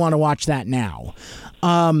don't really want to watch that now.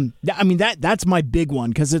 I mean that's my big one,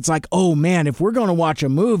 because it's like, oh man, if we're going to watch a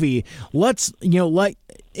movie, let's, you know, like,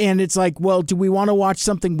 and it's like, well, do we want to watch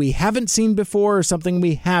something we haven't seen before or something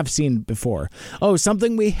we have seen before? Oh,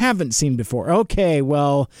 something we haven't seen before. Okay,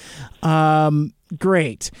 well,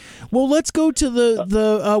 great. Well, let's go to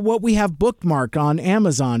the what we have bookmarked on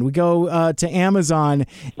Amazon. We go to Amazon,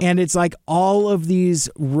 and it's like all of these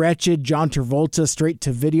wretched John Travolta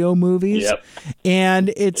straight-to-video movies. Yep.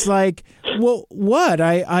 And it's like, well, what?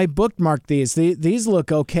 I bookmarked these. These look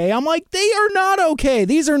okay. I'm like, they are not okay.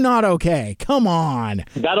 These are not okay. Come on.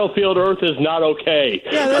 Battlefield Earth is not okay.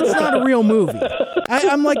 Yeah, that's not a real movie.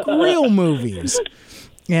 I'm like, real movies.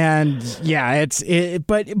 And yeah,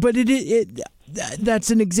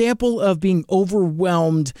 that's an example of being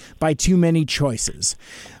overwhelmed by too many choices.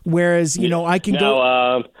 Whereas, I can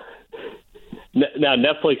go. Now,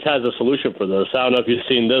 Netflix has a solution for this. I don't know if you've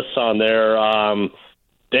seen this on there.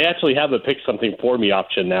 They actually have a pick something for me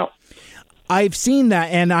option now. I've seen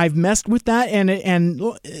that, and I've messed with that, and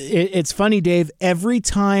it's funny, Dave. Every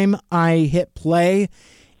time I hit play,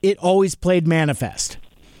 it always played Manifest.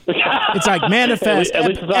 It's like Manifest. At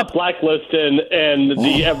least it's not Blacklist and the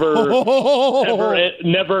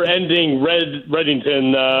never-ending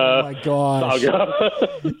Reddington oh my gosh.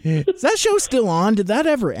 saga. Is that show still on? Did that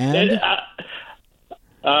ever end?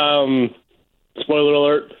 Spoiler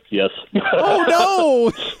alert, yes. Oh, no!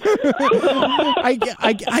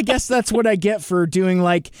 I guess that's what I get for doing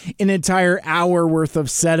like an entire hour worth of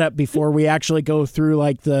setup before we actually go through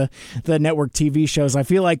like the network TV shows. I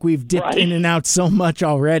feel like we've dipped in and out so much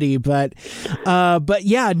already, but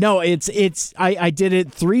yeah, no, I did it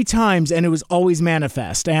 3 times and it was always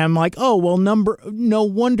Manifest. And I'm like, oh, well, no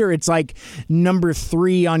wonder it's like number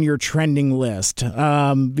 3 on your trending list.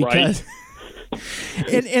 Because... Right.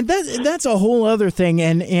 And that's a whole other thing,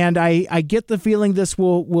 and I get the feeling this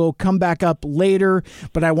will come back up later,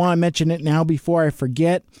 but I want to mention it now before I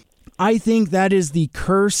forget. I think that is the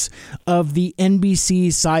curse of the NBC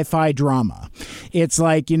sci-fi drama. It's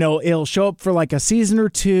like, it'll show up for like a season or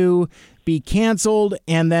 2, be canceled,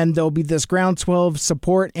 and then there'll be this groundswell of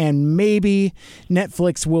support, and maybe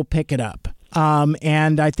Netflix will pick it up.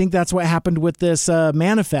 And I think that's what happened with this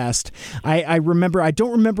Manifest. I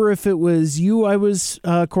don't remember if it was you I was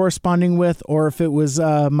corresponding with or if it was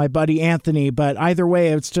my buddy Anthony, but either way,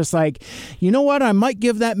 it's just like, you know what, I might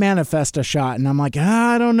give that Manifest a shot. And I'm like,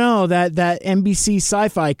 I don't know, that NBC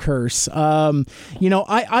sci-fi curse.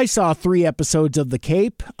 I saw 3 episodes of The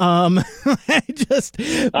Cape. I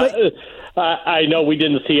know we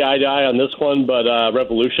didn't see eye to eye on this one, but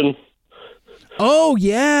Revolution. Oh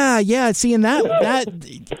yeah. Seeing that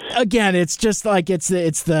again, it's just like it's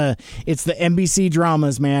the NBC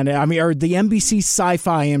dramas, man. I mean, or the NBC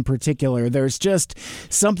sci-fi in particular. There's just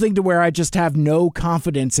something to where I just have no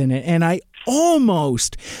confidence in it, and I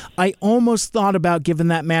almost thought about giving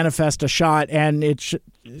that Manifest a shot, and it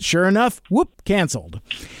sure enough, canceled.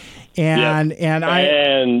 And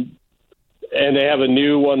they have a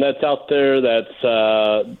new one that's out there that's.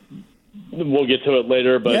 We'll get to it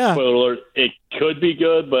later, but spoiler alert, it could be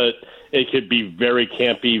good, but it could be very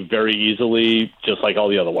campy very easily, just like all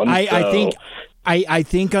the other ones. I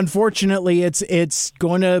think unfortunately it's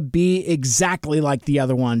going to be exactly like the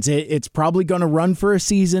other ones. It's probably going to run for a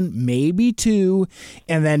season, maybe 2,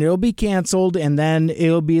 and then it'll be canceled, and then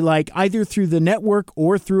it'll be like either through the network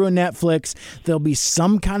or through a Netflix. There'll be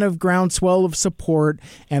some kind of groundswell of support,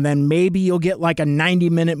 and then maybe you'll get like a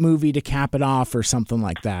 90-minute movie to cap it off or something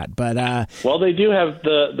like that. But well, they do have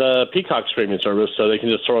the Peacock streaming service, so they can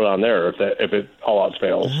just throw it on there if it all else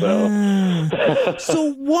fails.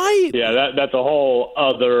 So why? Yeah, that's a whole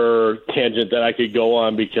other tangent that I could go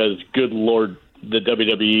on because, good Lord, the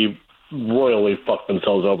WWE royally fucked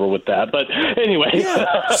themselves over with that. But anyway,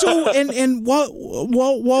 yeah. So and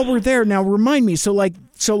while we're there now, remind me. So like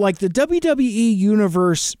the WWE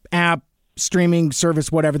Universe app streaming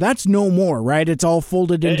service, whatever, that's no more, right? It's all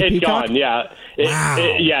folded into Peacock. Gone. Yeah.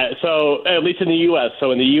 Wow. Yeah. So at least in the U.S.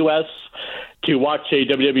 So in the U.S. to watch a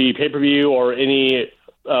WWE pay-per-view or any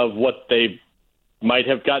of what they might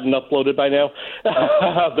have gotten uploaded by now,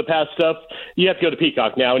 the past stuff, you have to go to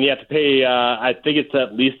Peacock now, and you have to pay, I think it's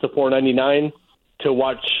at least the $4.99 to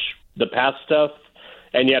watch the past stuff,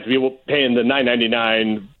 and you have to be paying the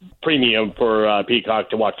 $9.99 premium for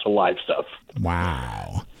Peacock to watch the live stuff.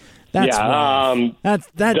 Wow. That's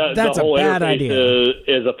that's a bad idea.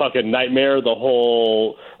 Is a fucking nightmare. The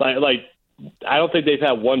whole, like I don't think they've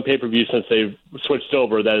had one pay-per-view since they've switched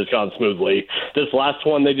over that has gone smoothly. This last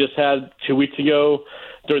one they just had 2 weeks ago,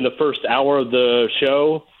 during the first hour of the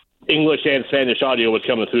show, English and Spanish audio was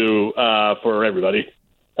coming through for everybody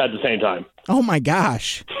at the same time. Oh, my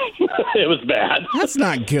gosh. It was bad. That's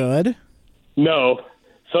not good. No.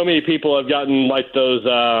 So many people have gotten like those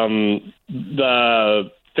the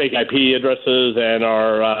fake IP addresses and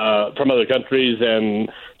are from other countries and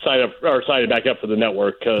signed back up for the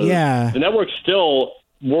network because the network's still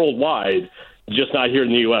worldwide, just not here in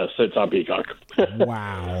the U.S. It's on Peacock.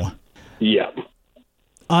 Wow. Yeah.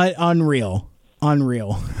 Unreal. Oh,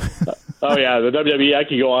 yeah. The WWE, I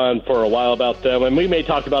could go on for a while about them, and we may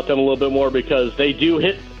talk about them a little bit more because they do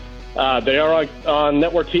hit. They are on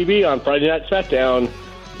network TV on Friday Night SmackDown.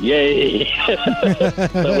 Yay.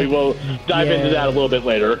 So we will dive into that a little bit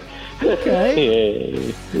later.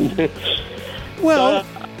 Okay. Well,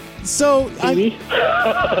 So TV.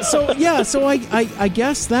 I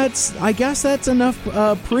guess that's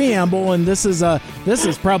enough preamble, and this is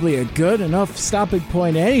probably a good enough stopping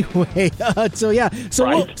point anyway. So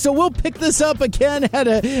we'll pick this up again at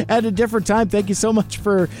a different time. Thank you so much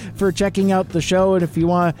for checking out the show, and if you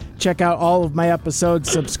want to check out all of my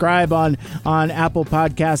episodes, subscribe on Apple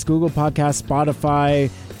Podcasts, Google Podcasts, Spotify,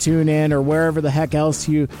 TuneIn, or wherever the heck else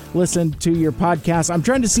you listen to your podcast. I'm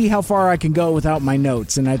trying to see how far I can go without my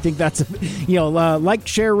notes, and I think that's, like,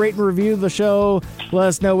 share, rate, and review the show. Let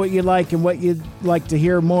us know what you like and what you'd like to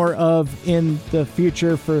hear more of in the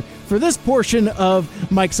future for this portion of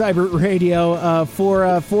Mike Seibert Radio.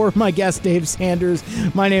 For my guest, Dave Sanders,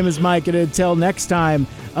 my name is Mike, and until next time,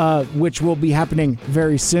 which will be happening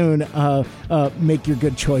very soon, make your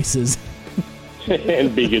good choices.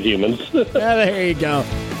 And be good humans. There you go.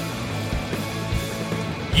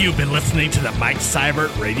 You've been listening to the Mike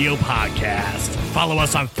Seibert Radio Podcast. Follow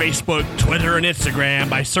us on Facebook, Twitter, and Instagram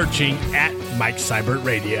by searching at Mike Seibert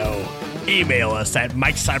Radio. Email us at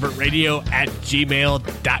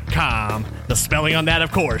MikeSeibertRadio@gmail.com. The spelling on that,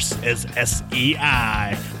 of course, is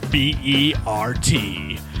SEIBERT.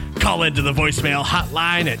 Call into the voicemail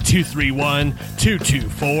hotline at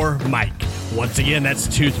 231-224-MIKE. Once again, that's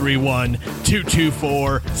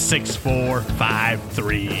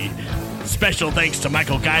 231-224-6453. Special thanks to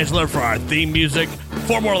Michael Geisler for our theme music.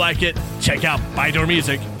 For more like it, check out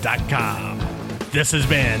ByDoorMusic.com. This has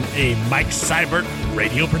been a Mike Seibert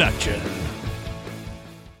Radio production.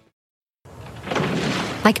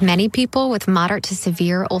 Like many people with moderate to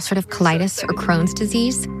severe ulcerative colitis or Crohn's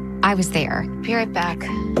disease, I was there. Be right back.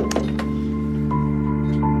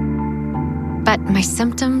 But my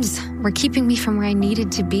symptoms were keeping me from where I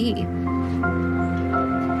needed to be.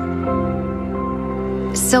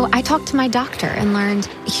 So I talked to my doctor and learned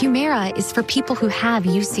Humira is for people who have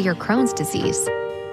UC or Crohn's disease.